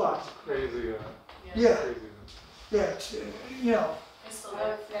some spots. Crazy. Yeah, Crazy. yeah. It's, you know, It's still Oh,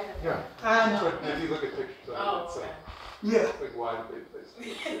 there. it's never Yeah. and But if you look at pictures of it, Oh, it's okay. yeah, like why did they place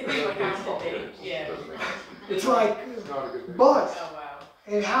it? Like, Like baseball how did they- players. yeah. Doesn't make sense. it's like, It's not a good thing. but Oh, wow.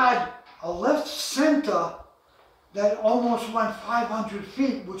 it had a left center that almost went 500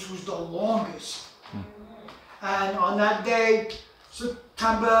 feet, which was the longest. And on that day,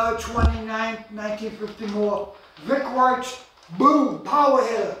 September 29th, 1954, Vic Wright's boom, power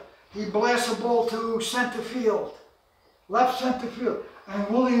hitter. He blasts a ball to center field, left center field, and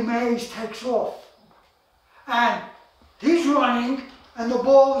Willie Mays takes off. And he's running, and the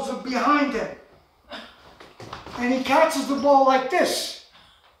ball is behind him. And he catches the ball like this.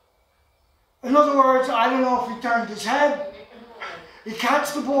 In other words, I don't know if he turned his head. He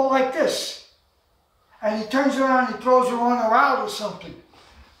catches the ball like this. And he turns around and he throws a runner out or something.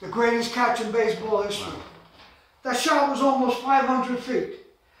 The greatest catch in baseball history. That shot was almost 500 feet.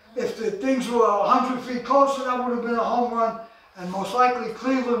 If the things were 100 feet closer, that would have been a home run. And most likely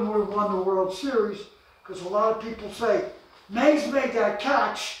Cleveland would have won the World Series. Because a lot of people say, Mays made that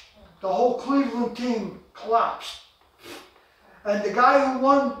catch, the whole Cleveland team collapsed. And the guy who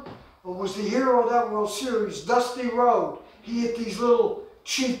won, or was the hero of that World Series, Dusty Rhodes, he hit these little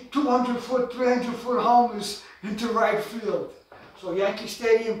cheap 200-foot, 300-foot homers into right field. So Yankee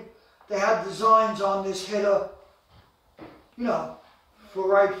Stadium, they had designs on this hitter, you know, for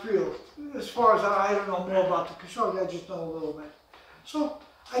right field. As far as I don't know more about the construction, I just know a little bit. So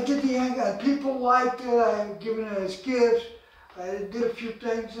I did the Yankee, and people liked it. I had given it as gifts. I did a few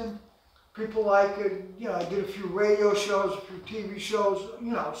things, and people liked it. You know, I did a few radio shows, a few TV shows,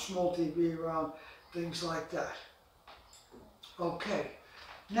 you know, small TV around, things like that. Okay.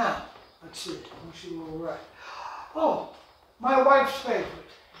 Now, let's see, let me see where we're at. Oh, my wife's favorite.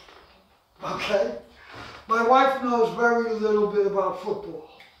 Okay? My wife knows very little bit about football.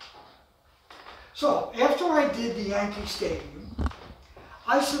 So, after I did the Yankee Stadium,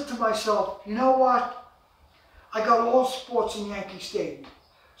 I said to myself, you know what? I got all sports in Yankee Stadium.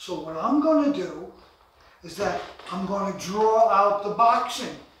 So what I'm going to do is that I'm going to draw out the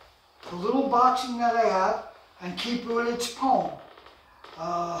boxing. The little boxing that I have, and keep it with its poem.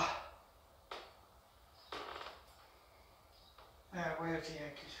 Where's the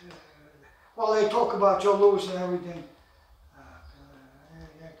Yankees? Well, they talk about Joe Louis and everything.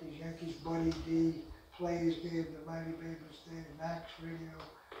 Yankees, Buddy D, Players Game, the Mighty Bainbridge Stadium, Max Radio.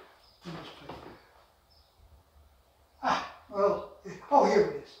 Here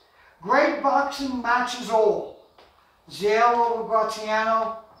it is. Great boxing matches all. Zale over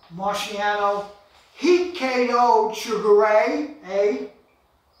Graziano, Marciano, Heat KO'd Sugar Ray,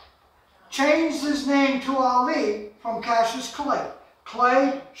 changed his name to Ali from Cassius Clay.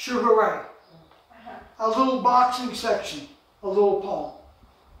 Clay, Sugar Ray. A little boxing section, a little poem.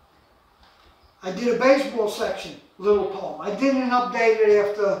 I did a baseball section, little poem. I didn't update it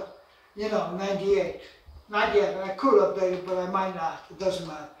after, 98. Not yet, I could update it, but I might not. It doesn't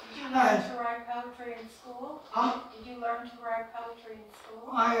matter. Did you learn to write poetry in school? Huh? Did you learn to write poetry in school?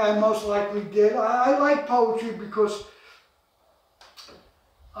 I most likely did. I like poetry because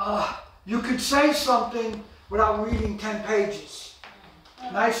you could say something without reading 10 pages.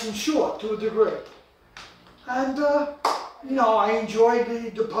 Nice and short to a degree. And, you know, I enjoyed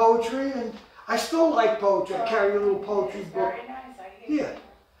the poetry, and I still like poetry. I carry a little poetry book. Very nice, I hear Yeah.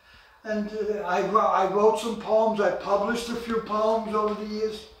 And I wrote some poems. I published a few poems over the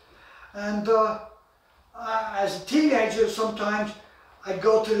years. And as a teenager, sometimes I'd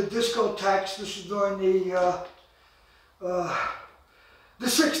go to the discotheques. This is during the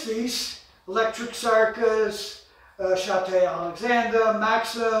 60s. Electric Circus, Château Alexander,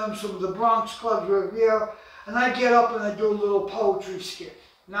 Maxim, some of the Bronx clubs, Riviera. And I'd get up and I'd do a little poetry skit.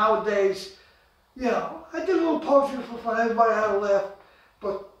 Nowadays, you know, I did a little poetry for fun. Everybody had a laugh.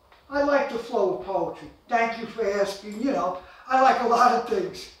 But I like the flow of poetry. Thank you for asking. You know, I like a lot of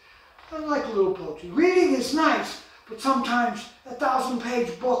things. I like a little poetry. Reading is nice, but sometimes a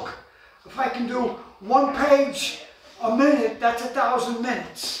 1,000-page book, if I can do 1 page a minute, that's 1,000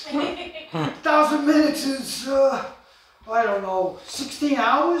 minutes. 1,000 minutes is, I don't know, 16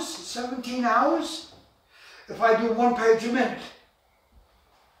 hours, 17 hours, if I do 1 page a minute.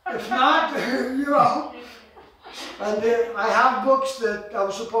 If not, you know. And I have books that I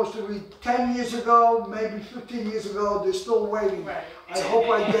was supposed to read 10 years ago, maybe 15 years ago. They're still waiting. Right. I hope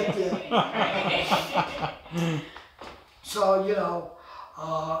I get there. So, you know,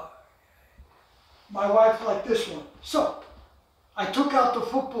 my wife liked this one. So, I took out the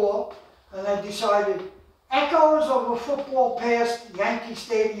football and I decided, echoes of a football past Yankee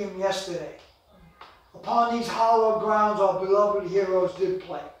Stadium yesterday. Upon these hallowed grounds our beloved heroes did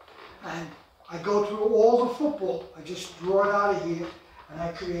play. And I go through all the football, I just draw it out of here, and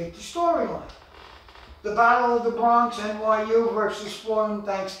I create the storyline. The Battle of the Bronx, NYU versus Florida,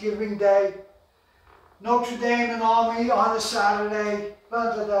 Thanksgiving Day. Notre Dame and Army on a Saturday.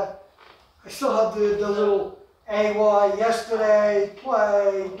 Blah, blah, blah. I still have the little AY, yesterday,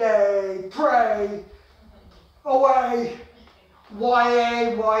 play, day, pray, away,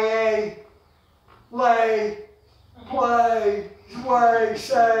 YA, lay, play, way,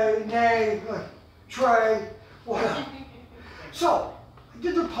 say, nay, tray, whatever. So, I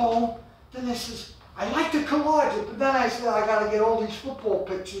did the poem, then I says, I like to collage it, but then I said, I gotta get all these football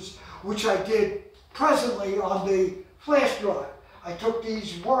pictures, which I did presently on the flash drive. I took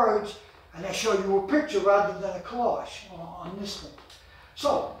these words, and I show you a picture rather than a collage on this thing.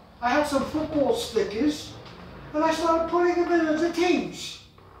 So, I had some football stickers, and I started putting them in as the teams.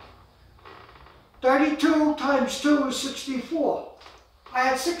 32 times 2 is 64. I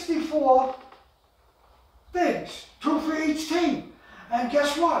had 64 things, 2 for each team. And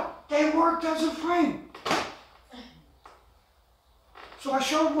guess what? They worked as a frame. So I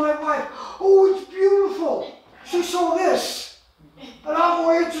showed my wife, oh, it's beautiful. She saw this, and I'm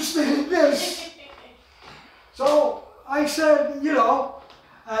more interested in this. So I said, you know,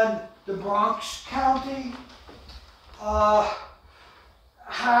 and the Bronx County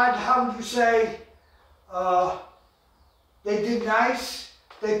had, how would you say, they did nice.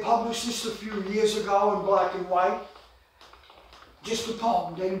 They published this a few years ago in black and white. Just the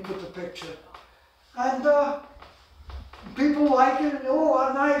poem, they didn't put the picture. And people like it, and oh,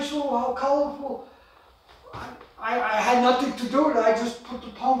 how nice, oh, how colorful. I had nothing to do with it. I just put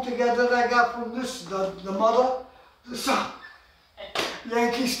the poem together that I got from this, the mother, the son,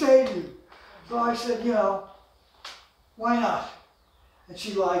 Yankee Stadium. So I said, you know, why not? And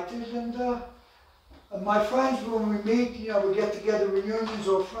she liked it, and my friends, when we meet, you know, we get together, reunions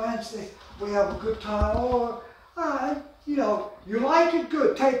or friends, we have a good time. Or, you know, you like it,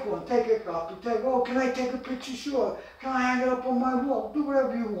 good, take one, take a copy, oh, can I take a picture? Sure. Can I hang it up on my wall? Do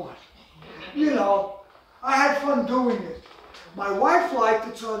whatever you want. You know, I had fun doing it. My wife liked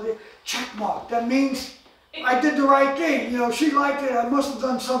it, so the check mark. That means I did the right thing. You know, she liked it, I must have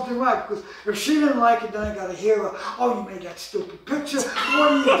done something right, because if she didn't like it, then I got to hear her, oh, you made that stupid picture,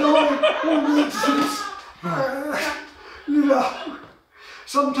 what are you doing? Who needs this? You know,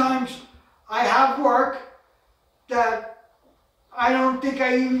 sometimes I have work that I don't think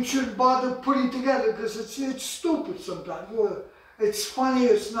I even should bother putting together, because it's stupid sometimes. It's funny,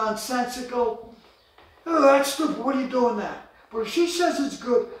 it's nonsensical. Oh, that's stupid, what are you doing that? But if she says it's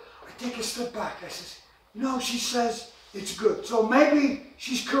good, I take a step back. I says, no, she says it's good. So maybe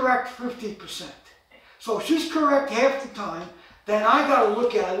she's correct 50%. So if she's correct half the time, then I got to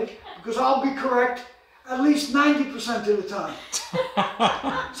look at it, because I'll be correct at least 90% of the time.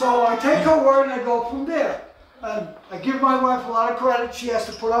 So I take her word and I go from there. And I give my wife a lot of credit. She has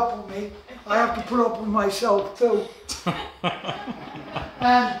to put up with me. I have to put up with myself too.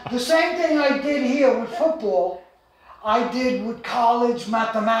 And the same thing I did here with football, I did with college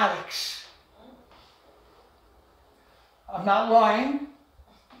mathematics. I'm not lying.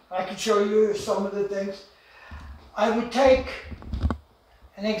 could show you some of the things. I would take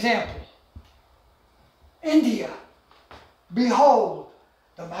an example. India. Behold,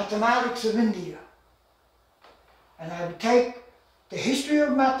 the mathematics of India. And I would take the history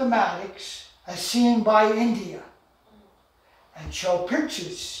of mathematics as seen by India and show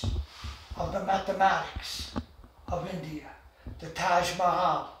pictures of the mathematics of India. The Taj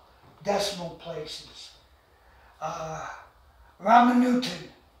Mahal, decimal places, Ramanujan,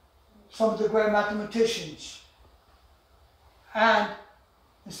 some of the great mathematicians. And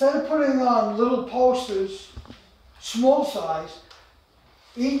instead of putting on little posters, small size,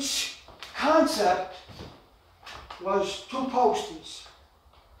 each concept was 2 posters.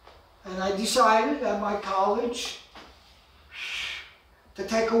 And I decided at my college to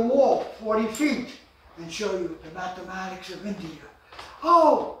take a walk 40 feet and show you the mathematics of India.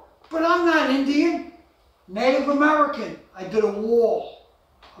 Oh, but I'm not Indian, Native American. I did a wall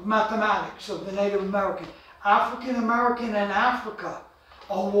of mathematics of the Native American. African American and Africa,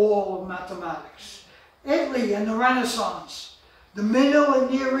 a wall of mathematics. Italy and the Renaissance, the Middle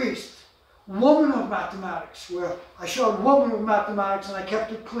and Near East, woman of mathematics, where I showed woman of mathematics and I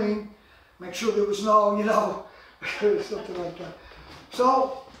kept it clean, make sure there was no, something like that.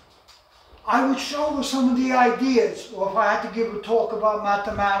 So I would show her some of the ideas, or if I had to give a talk about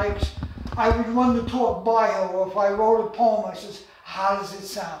mathematics, I would run the talk by her, or if I wrote a poem, I says, how does it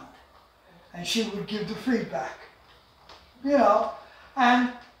sound? And she would give the feedback,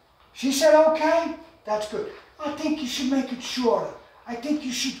 and she said, okay, that's good. I think you should make it shorter. I think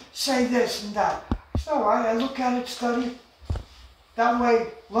you should say this and that. It's all right, I look at it, study it. That way,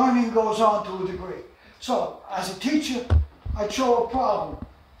 learning goes on to a degree. So, as a teacher, I'd show a problem.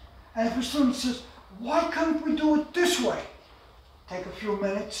 And if a student says, why couldn't we do it this way? Take a few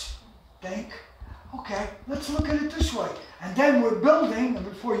minutes, think, okay, let's look at it this way. And then we're building, and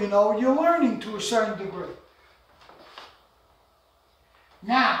before you know it, you're learning to a certain degree.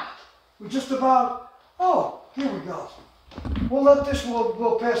 Now, we're just about, oh, here we go.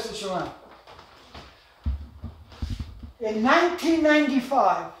 We'll pass this around. In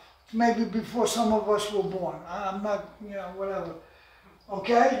 1995, maybe before some of us were born, I'm not, whatever.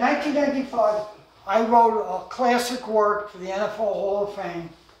 Okay, 1995, I wrote a classic work for the NFL Hall of Fame,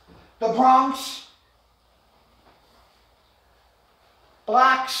 The Bronx,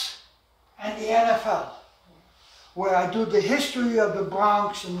 Blacks, and the NFL, where I do the history of the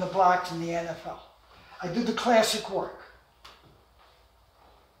Bronx and the Blacks and the NFL. I did the classic work.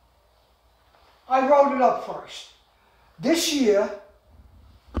 I wrote it up first. This year,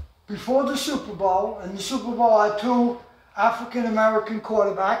 before the Super Bowl, and the Super Bowl had 2 African-American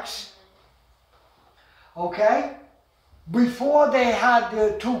quarterbacks, okay? Before they had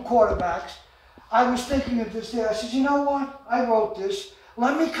the 2 quarterbacks, I was thinking of this day. I said, you know what? I wrote this.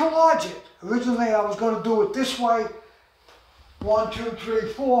 Let me collage it. Originally, I was going to do it this way. 1, 2,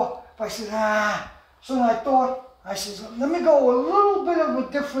 3, 4. But I said, So then I thought, I said, let me go a little bit of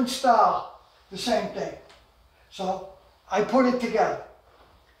a different style. The same thing. So I put it together.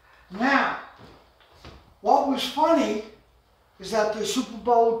 Now, what was funny is that the Super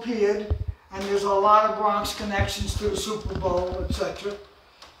Bowl appeared, and there's a lot of Bronx connections to the Super Bowl, etc.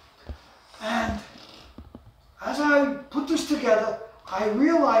 And as I put this together, I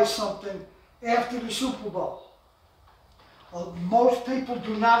realized something after the Super Bowl. Most people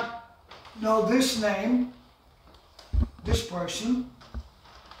do not know this name, this person.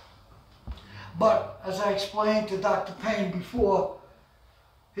 But as I explained to Dr. Payne before,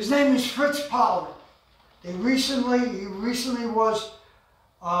 his name is Fritz Pollard. He recently was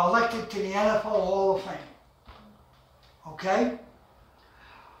elected to the NFL Hall of Fame. Okay?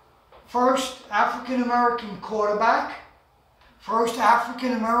 First African-American quarterback, first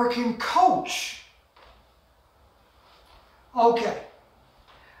African-American coach. Okay.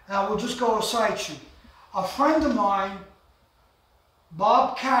 Now we'll just go a side sheet. A friend of mine,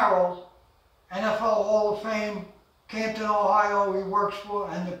 Bob Carroll, NFL Hall of Fame, Canton, Ohio, he works for,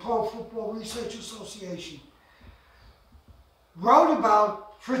 and the Pro Football Research Association, wrote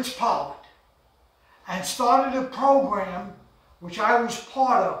about Fritz Pollard and started a program, which I was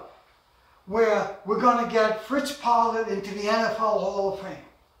part of, where we're going to get Fritz Pollard into the NFL Hall of Fame,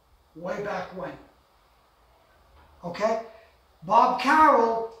 way back when. Okay? Bob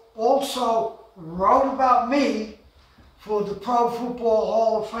Carroll also wrote about me for the Pro Football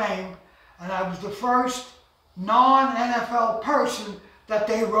Hall of Fame, and I was the first non-NFL person that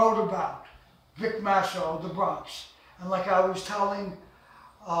they wrote about, Vic Mastro of the Bronx. And like I was telling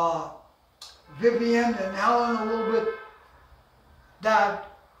Vivian and Helen a little bit, that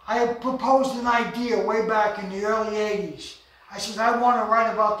I had proposed an idea way back in the early 80s. I said, I want to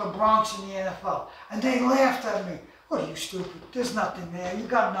write about the Bronx in the NFL. And they laughed at me. What are you, stupid? There's nothing there. You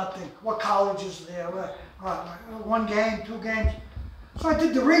got nothing. What college is there? One game, 2 games. So I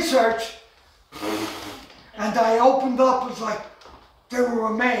did the research, and I opened up. It was like, they were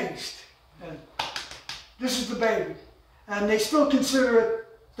amazed. And this is the baby. And they still consider it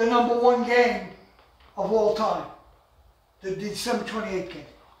the #1 game of all time. The December 28th game.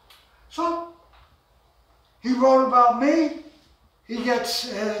 So, he wrote about me. He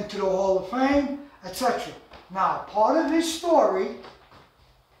gets into the Hall of Fame, etc. Now, part of his story,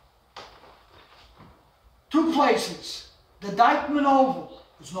 2 places. The Dyckman Oval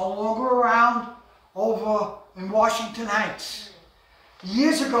is no longer around over in Washington Heights.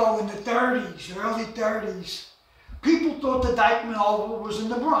 Years ago in the 30s, early 30s, people thought the Dyckman Oval was in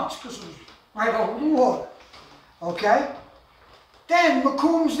the Bronx because it was right over the water. Okay? Then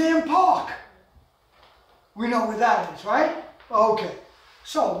McCombs Dam Park. We know where that is, right? Okay.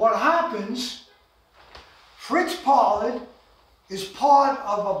 So what happens, Fritz Pollard is part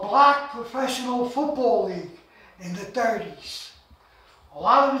of a black professional football league in the 30s. A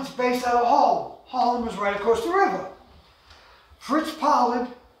lot of it's based out of Harlem. Harlem is right across the river. Fritz Pollard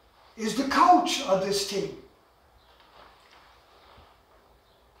is the coach of this team.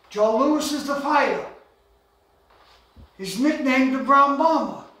 Joe Louis is the fighter. He's nicknamed the Brown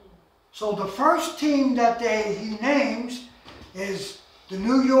Bomber. So the first team that he names is the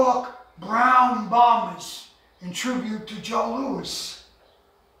New York Brown Bombers, in tribute to Joe Louis,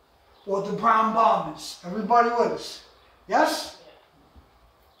 or the Brown Bombers. Everybody with us? Yes?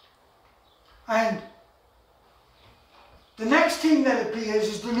 And the next team that appears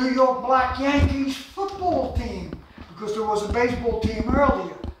is the New York Black Yankees football team, because there was a baseball team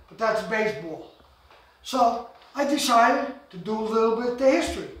earlier, but that's baseball. So I decided to do a little bit of the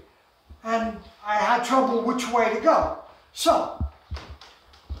history, and I had trouble which way to go. So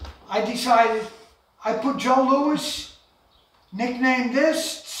I decided I put Joe Louis, nicknamed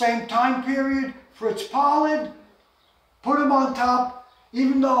this, same time period, Fritz Pollard, put him on top,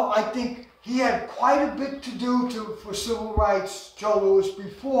 even though I think he had quite a bit to do for civil rights, Joe Louis,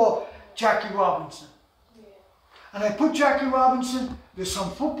 before Jackie Robinson. Yeah. And I put Jackie Robinson, there's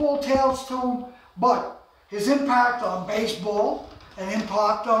some football tales to him, but his impact on baseball and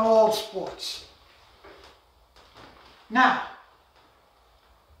impact on all sports. Now,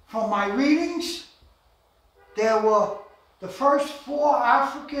 from my readings, there were the first 4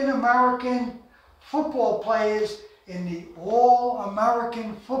 African-American football players in the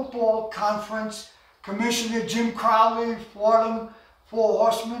All-American Football Conference. Commissioner Jim Crowley fought him, 4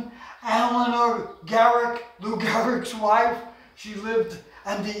 horsemen. Eleanor Garrick, Lou Garrick's wife, she lived,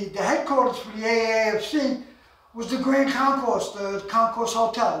 and the headquarters for the AAFC was the Grand Concourse, the Concourse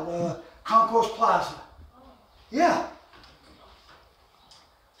Hotel, the Concourse Plaza. Yeah.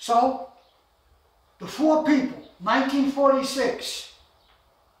 So, the 4 people, 1946,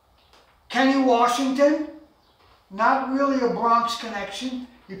 Kenny Washington, not really a Bronx connection.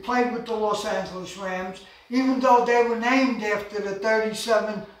 He played with the Los Angeles Rams, even though they were named after the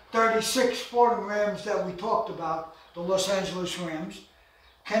 37-36 Fordham Rams that we talked about, the Los Angeles Rams.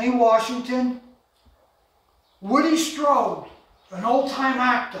 Kenny Washington, Woody Strode, an old-time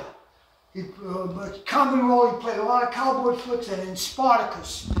actor. Common role, he played a lot of cowboy flicks, and in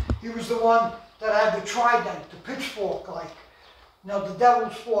Spartacus, he was the one that had the trident, the pitchfork, like, the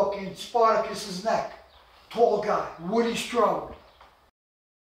devil's fork in Spartacus's neck. Tall guy, Woody Strode.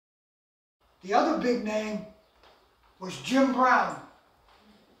 The other big name was Jim Brown.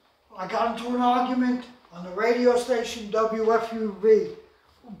 I got into an argument on the radio station WFUV,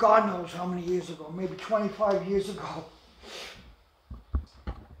 God knows how many years ago, maybe 25 years ago.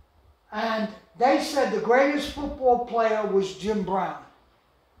 And they said the greatest football player was Jim Brown.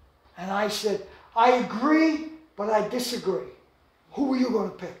 And I said, I agree, but I disagree. Who are you going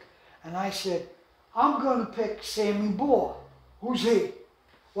to pick? And I said, I'm going to pick Sammy Baugh. Who's he?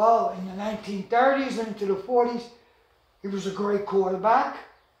 Well, in the 1930s and into the 40s, he was a great quarterback.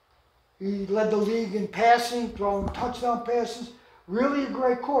 He led the league in passing, throwing touchdown passes. Really a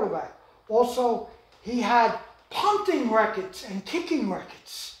great quarterback. Also, he had punting records and kicking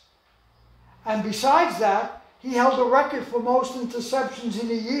records. And besides that, he held the record for most interceptions in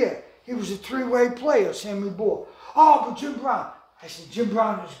a year. He was a 3-way player, Sammy Baugh. Oh, but Jim Brown. I said, Jim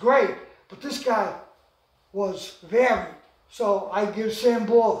Brown is great, but this guy was varied. So I give Sam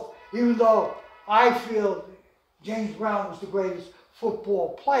Baugh, even though I feel James Brown was the greatest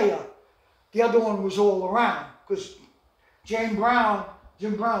football player, the other one was all around. Because Jim Brown,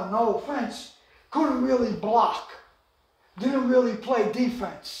 no offense, couldn't really block. Didn't really play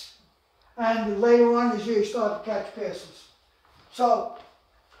defense. And later on this year, he started to catch passes. So,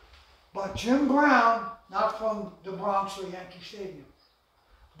 but Jim Brown, not from the Bronx or Yankee Stadium,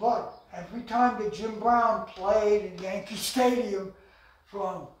 but every time that Jim Brown played in Yankee Stadium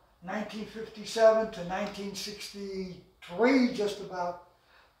from 1957 to 1963, just about,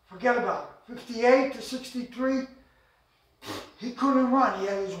 forget about it, 58 to 63, he couldn't run. He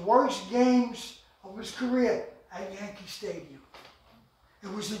had his worst games of his career at Yankee Stadium.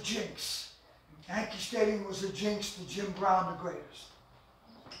 It was a jinx. Yankee Stadium was a jinx to Jim Brown, the greatest.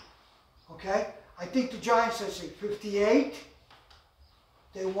 Okay? I think the Giants, let's see, 58.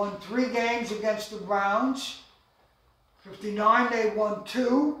 They won 3 games against the Browns. 59, they won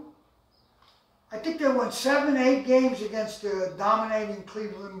 2. I think they won 7, 8 games against the dominating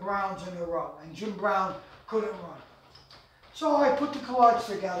Cleveland Browns in a row. And Jim Brown couldn't run. So I put the collage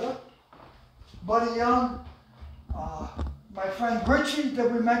together. Buddy Young, my friend Richie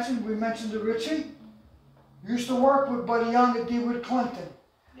that we mentioned the Richie. Used to work with Buddy Young at DeWitt Clinton.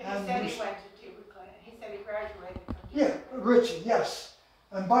 He said he went to DeWitt Clinton. He said he graduated from DeWitt. Yeah, Richie, yes.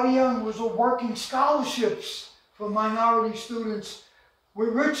 And Buddy Young was working scholarships for minority students with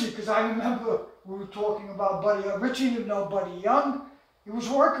Richie, because I remember we were talking about Buddy Young. Richie didn't know Buddy Young. He was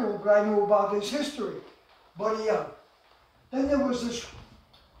working with, but I knew about his history. Buddy Young. Then there was this,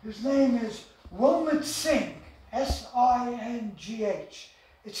 his name is Wilmot Singh, S-I-N-G-H.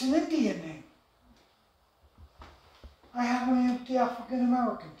 It's an Indian name. I have the African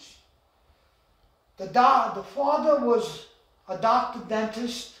Americans. The father was a doctor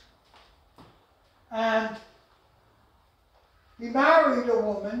dentist, and he married a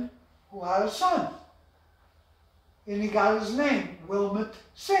woman who had a son. And he got his name, Wilmot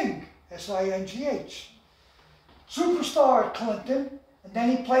Singh, S-I-N-G-H. Superstar at Clinton, and then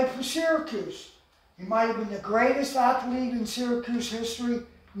he played for Syracuse. He might have been the greatest athlete in Syracuse history,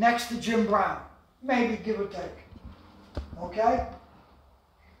 next to Jim Brown. Maybe, give or take. Okay?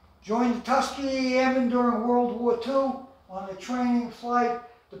 Joined the Tuskegee Airmen during World War II on a training flight.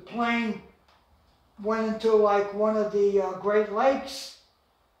 The plane went into like one of the Great Lakes,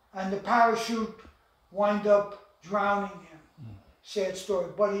 and the parachute wound up drowning him. Sad story.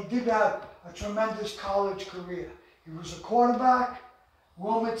 But he did have a tremendous college career. He was a quarterback,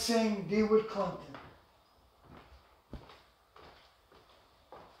 Wilmot Singh, DeWitt Clinton.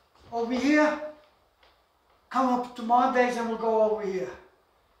 Over here, come up to my days and we'll go over here.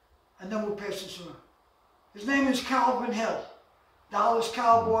 And then we'll pass this around. His name is Calvin Hill. Dallas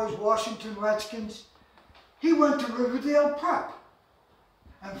Cowboys, Washington Redskins. He went to Riverdale Prep.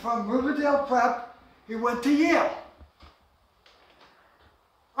 And from Riverdale Prep, he went to Yale.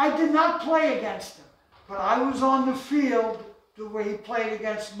 I did not play against him, but I was on the field the way he played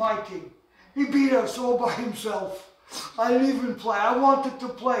against my team. He beat us all by himself. I didn't even play. I wanted to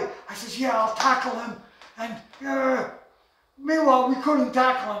play. I said, yeah, I'll tackle him. And meanwhile, we couldn't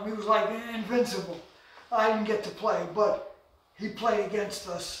tackle him. He was like invincible. I didn't get to play, but he played against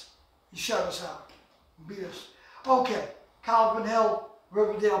us. He shut us out, beat us. Okay, Calvin Hill,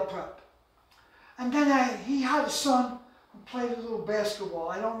 Riverdale Prep. And then he had a son who played a little basketball.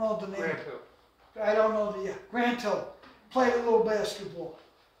 I don't know the name. Grant Hill. I don't know the, Grant Hill. Played a little basketball.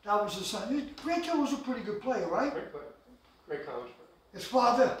 That was his son. Grant Hill was a pretty good player, right? Great player. Great college player. His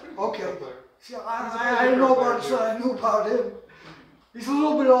father? Okay. Good player. See, I didn't know about his son, I knew about him. He's a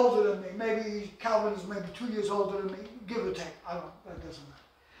little bit older than me. Maybe Calvin is maybe 2 years older than me, give or take. I don't, that doesn't matter.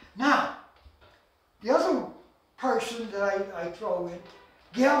 Now, the other person that I throw in,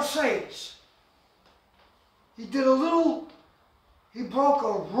 Gale Sayers. He broke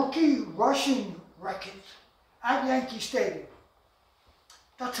a rookie rushing record at Yankee Stadium.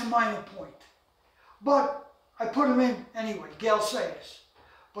 That's a minor point. But I put him in anyway, Gale Sayers.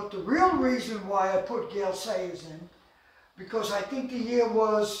 But the real reason why I put Gale Sayers in, because I think the year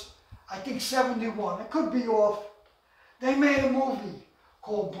was, 71. I could be off. They made a movie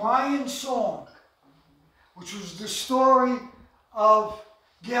called Brian's Song, which was the story of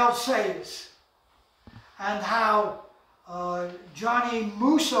Gale Sayers and how Johnny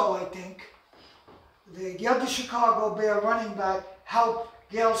Musso, I think, the other Chicago Bear running back, helped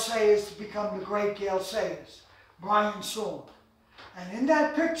Gale Sayers to become the great Gale Sayers, Brian's Song. And in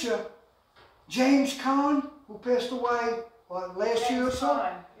that picture, James Caan, who passed away last year or so,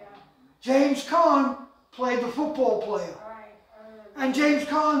 James Caan played the football player. And James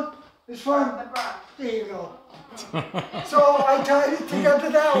Caan is from the Bronx. There you go. So I tied it together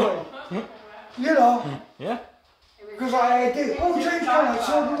that way. You know. Yeah. Because I did. Oh, James Caan, I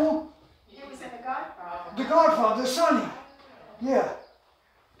saw the one. He was in The Godfather. The Godfather, Sonny. Yeah.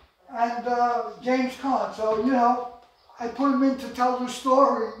 And James Caan. So, you know, I put him in to tell the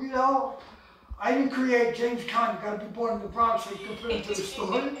story, you know. I didn't create James Conn, you gotta be born in the Bronx so you can fit into the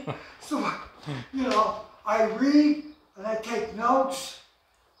story. So, you know, I read and I take notes.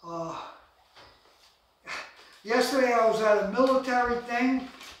 Yesterday I was at a military thing.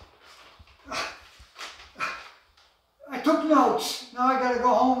 I took notes. Now I gotta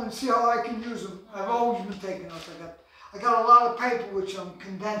go home and see how I can use them. I've always been taking notes. I got a lot of paper which I'm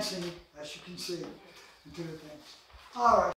condensing, as you can see, into the things. All right.